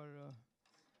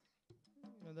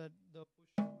that the push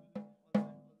tool,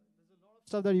 there's a lot of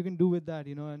stuff that you can do with that,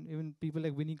 and even people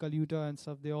like Vinny Kaluta and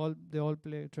stuff, they all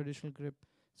play traditional grip.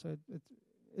 So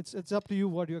it's up to you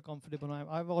what you're comfortable on.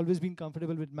 I've always been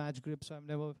comfortable with match grip, so I've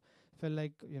never felt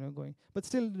like going. But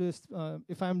still,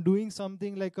 if I'm doing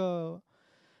something like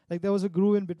there was a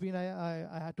groove in between,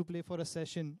 I had to play for a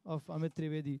session of Amit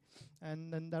Trivedi,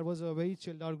 and then that was a very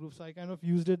chilled out groove. So I kind of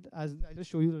used it as I'll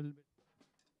just show you a little bit.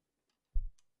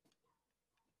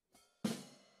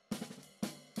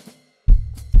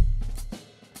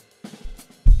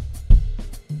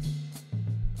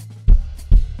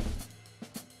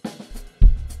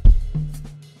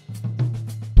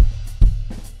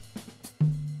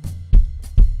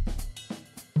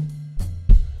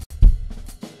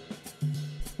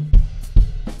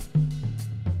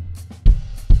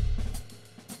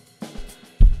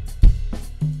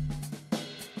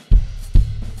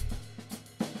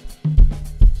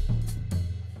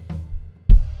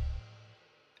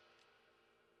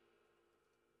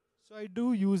 So I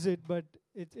do use it, but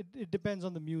it depends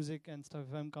on the music and stuff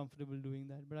if I'm comfortable doing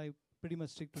that. But I pretty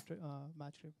much stick to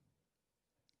match grip.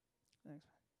 Thanks.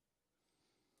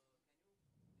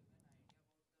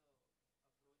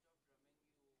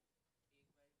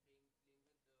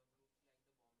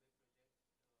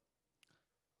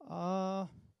 Uh,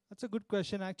 that's a good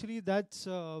question. Actually, that's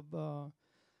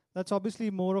obviously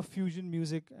more of fusion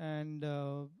music, and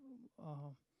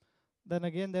then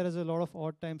again, there is a lot of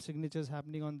odd time signatures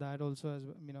happening on that also as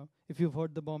well. If you've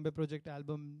heard the Bombay Project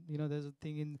album, there's a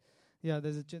thing in, yeah,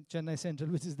 there's a Chennai Central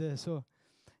which is there. So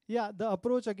yeah, the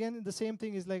approach again, the same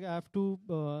thing is like I have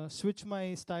to switch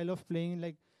my style of playing.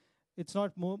 Like it's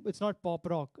not pop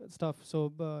rock stuff.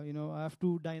 So I have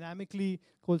to dynamically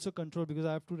also control because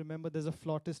I have to remember there's a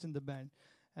flautist in the band,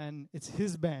 and it's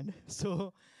his band.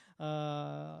 So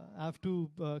I have to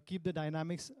keep the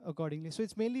dynamics accordingly. So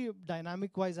it's mainly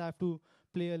dynamic wise. I have to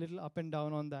play a little up and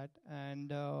down on that,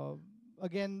 and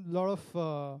again, a lot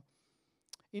of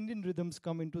Indian rhythms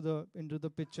come into the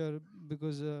picture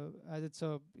because as it's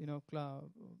a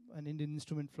an Indian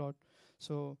instrument flute.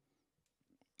 So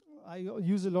I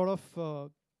use a lot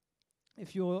of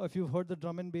if you've heard the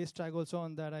drum and bass track also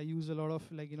on that, I use a lot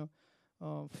of like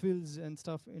fills and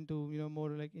stuff into more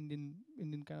like Indian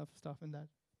kind of stuff in that.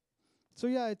 So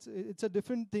yeah, it's a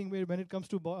different thing where when it comes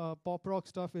to pop rock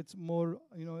stuff, it's more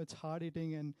it's hard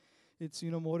hitting and it's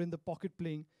more in the pocket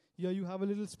playing. Yeah, you have a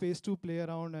little space to play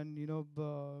around and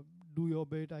do your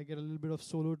bit. I get a little bit of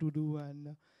solo to do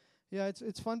and yeah,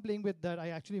 it's fun playing with that. I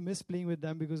actually miss playing with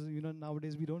them because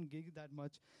nowadays we don't gig that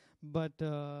much. But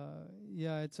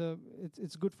yeah,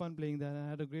 it's good fun playing that. I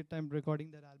had a great time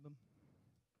recording that album.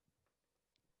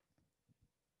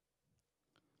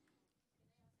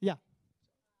 Yeah.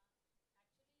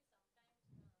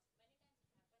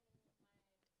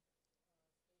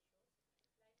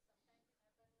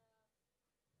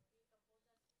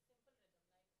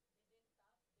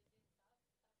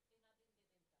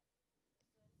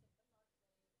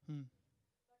 Hmm.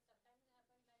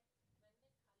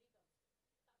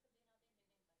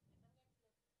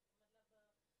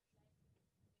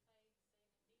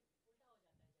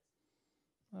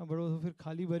 But वो तो फिर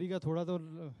खाली भरी का थोड़ा तो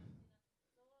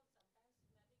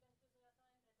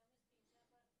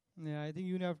yeah, I think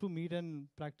you have to meet and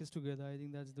practice together. I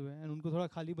think that's the way. And उनको थोड़ा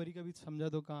खाली भरी का भी समझा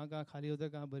दो कहाँ कहाँ खाली होता है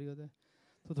कहाँ भरी होता है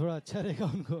तो थोड़ा अच्छा रहेगा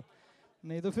उनको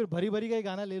नहीं तो फिर भरी भरी का ही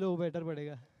गाना ले लो वो बेटर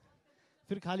पड़ेगा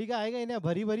फिर खाली का आएगा ही नहीं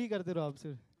भरी भरी करते रहो आप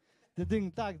सिर्फ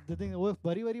दिदिंग ताक दिदिंग वो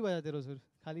भरी भरी बजाते रहो सिर्फ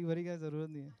खाली भरी का ज़रूरत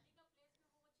नहीं है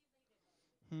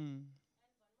हम्म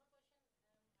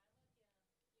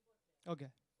okay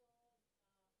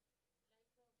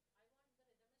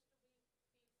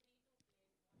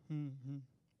hmm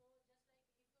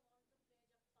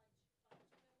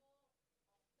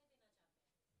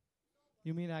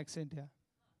You mean accent, yeah.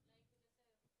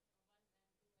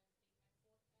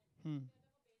 Hmm.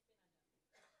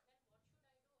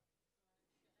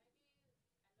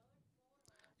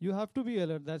 You have to be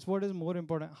alert. That's what is more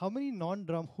important. How many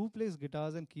non-drum? Who plays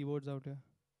guitars and keyboards out here?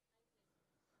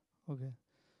 Okay.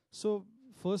 So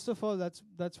first of all,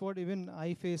 that's what even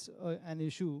I face an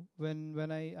issue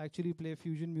when I actually play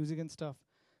fusion music and stuff.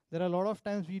 There are a lot of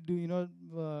times we do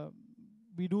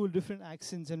we do different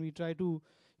accents and we try to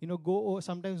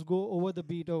sometimes go over the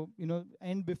beat or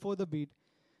end before the beat.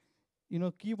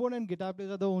 Keyboard and guitar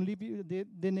players are the only people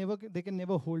they can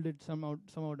never hold it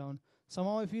somehow down.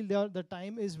 Somehow I feel the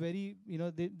time is very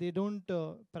they don't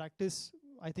practice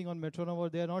I think on metronome or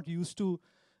they are not used to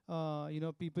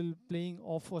people playing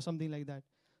off or something like that.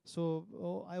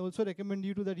 So I also recommend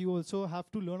you to that you also have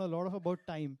to learn a lot of about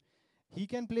time. He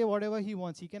can play whatever he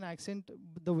wants. He can accent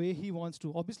the way he wants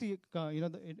to. Obviously,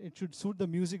 it should suit the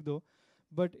music though,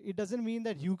 but it doesn't mean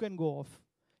that you can go off.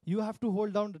 You have to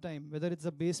hold down the time, whether it's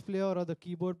the bass player or the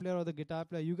keyboard player or the guitar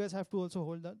player. You guys have to also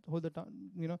hold the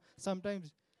time.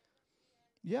 Sometimes,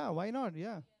 yeah, why not?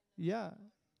 Yeah, yeah,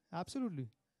 absolutely,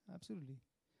 absolutely.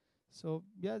 So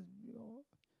yeah,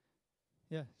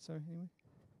 yeah. Sorry. Anyway.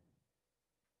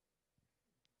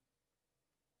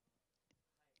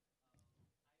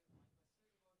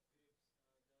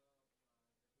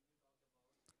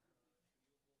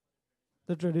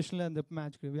 The traditional and the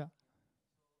match grip. Yeah.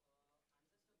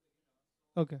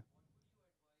 Okay.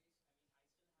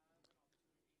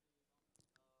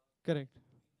 Correct.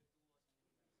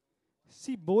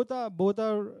 See, both are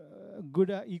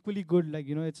good, equally good. Like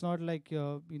it's not like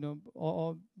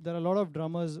or there are a lot of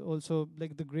drummers also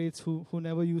like the greats who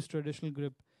never use traditional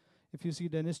grip. If you see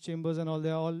Dennis Chambers and all,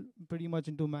 they're all pretty much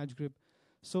into match grip.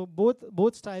 So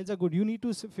both styles are good. You need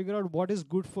to figure out what is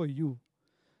good for you.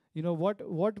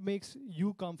 What makes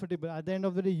you comfortable. At the end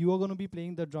of the day, you are going to be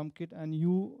playing the drum kit, and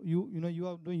you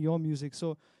are doing your music.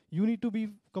 So you need to be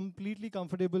completely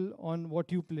comfortable on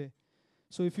what you play.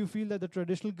 So if you feel that the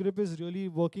traditional grip is really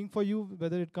working for you,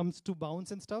 whether it comes to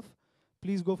bounce and stuff,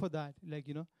 please go for that. Like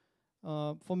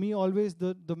for me, always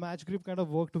the match grip kind of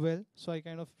worked well, so I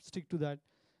kind of stick to that.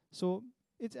 So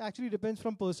it actually depends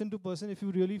from person to person. If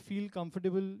you really feel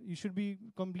comfortable, you should be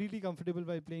completely comfortable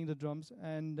by playing the drums.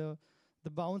 And the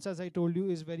bounce, as I told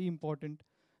you, is very important.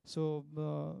 So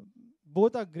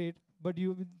both are great, but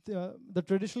the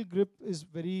traditional grip is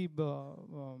very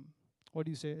what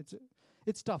do you say?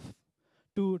 It's tough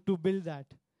to build that.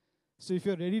 So if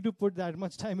you're ready to put that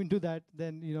much time into that,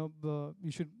 then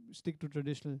you should stick to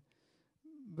traditional.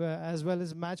 As well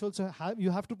as match also you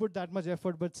have to put that much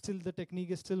effort, but still the technique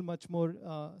is still much more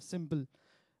simple.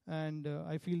 And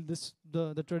I feel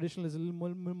the traditional is a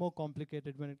little more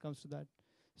complicated when it comes to that.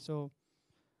 So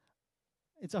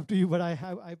it's up to you, but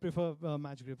I prefer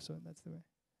match grip, so that's the way.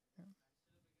 Yeah.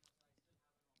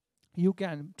 You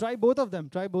can try both of them.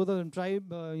 Try both of them. Try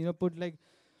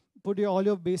put all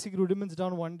your basic rudiments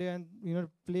down one day and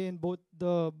play in both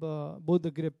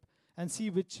the grip. and see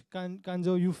which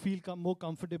kanjo you feel more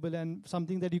comfortable, and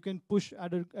something that you can push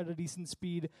at a decent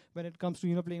speed when it comes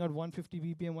to playing at 150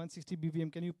 BPM, 160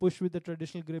 BPM. Can you push with the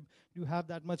traditional grip? Do you have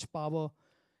that much power?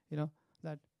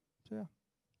 That. So yeah.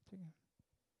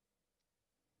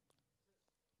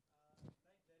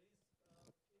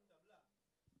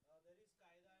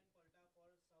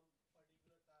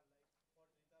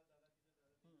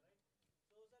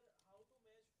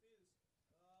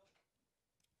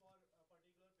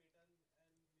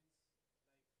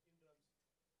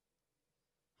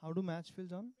 How to match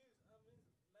fills on?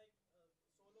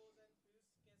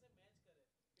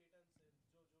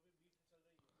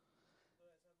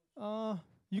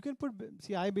 You can put.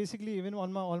 See, I basically, even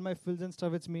on my all my fills and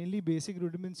stuff, it's mainly basic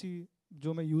rudiments ही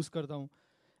जो मैं use करता हूँ.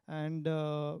 And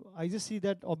I just see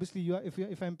that obviously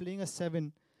if I'm playing a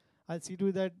 7, I'll see to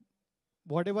it that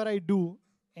whatever I do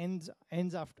ends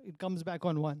after it comes back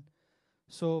on 1.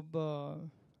 So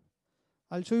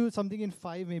I'll show you something in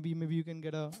 5, maybe you can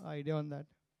get a idea on that.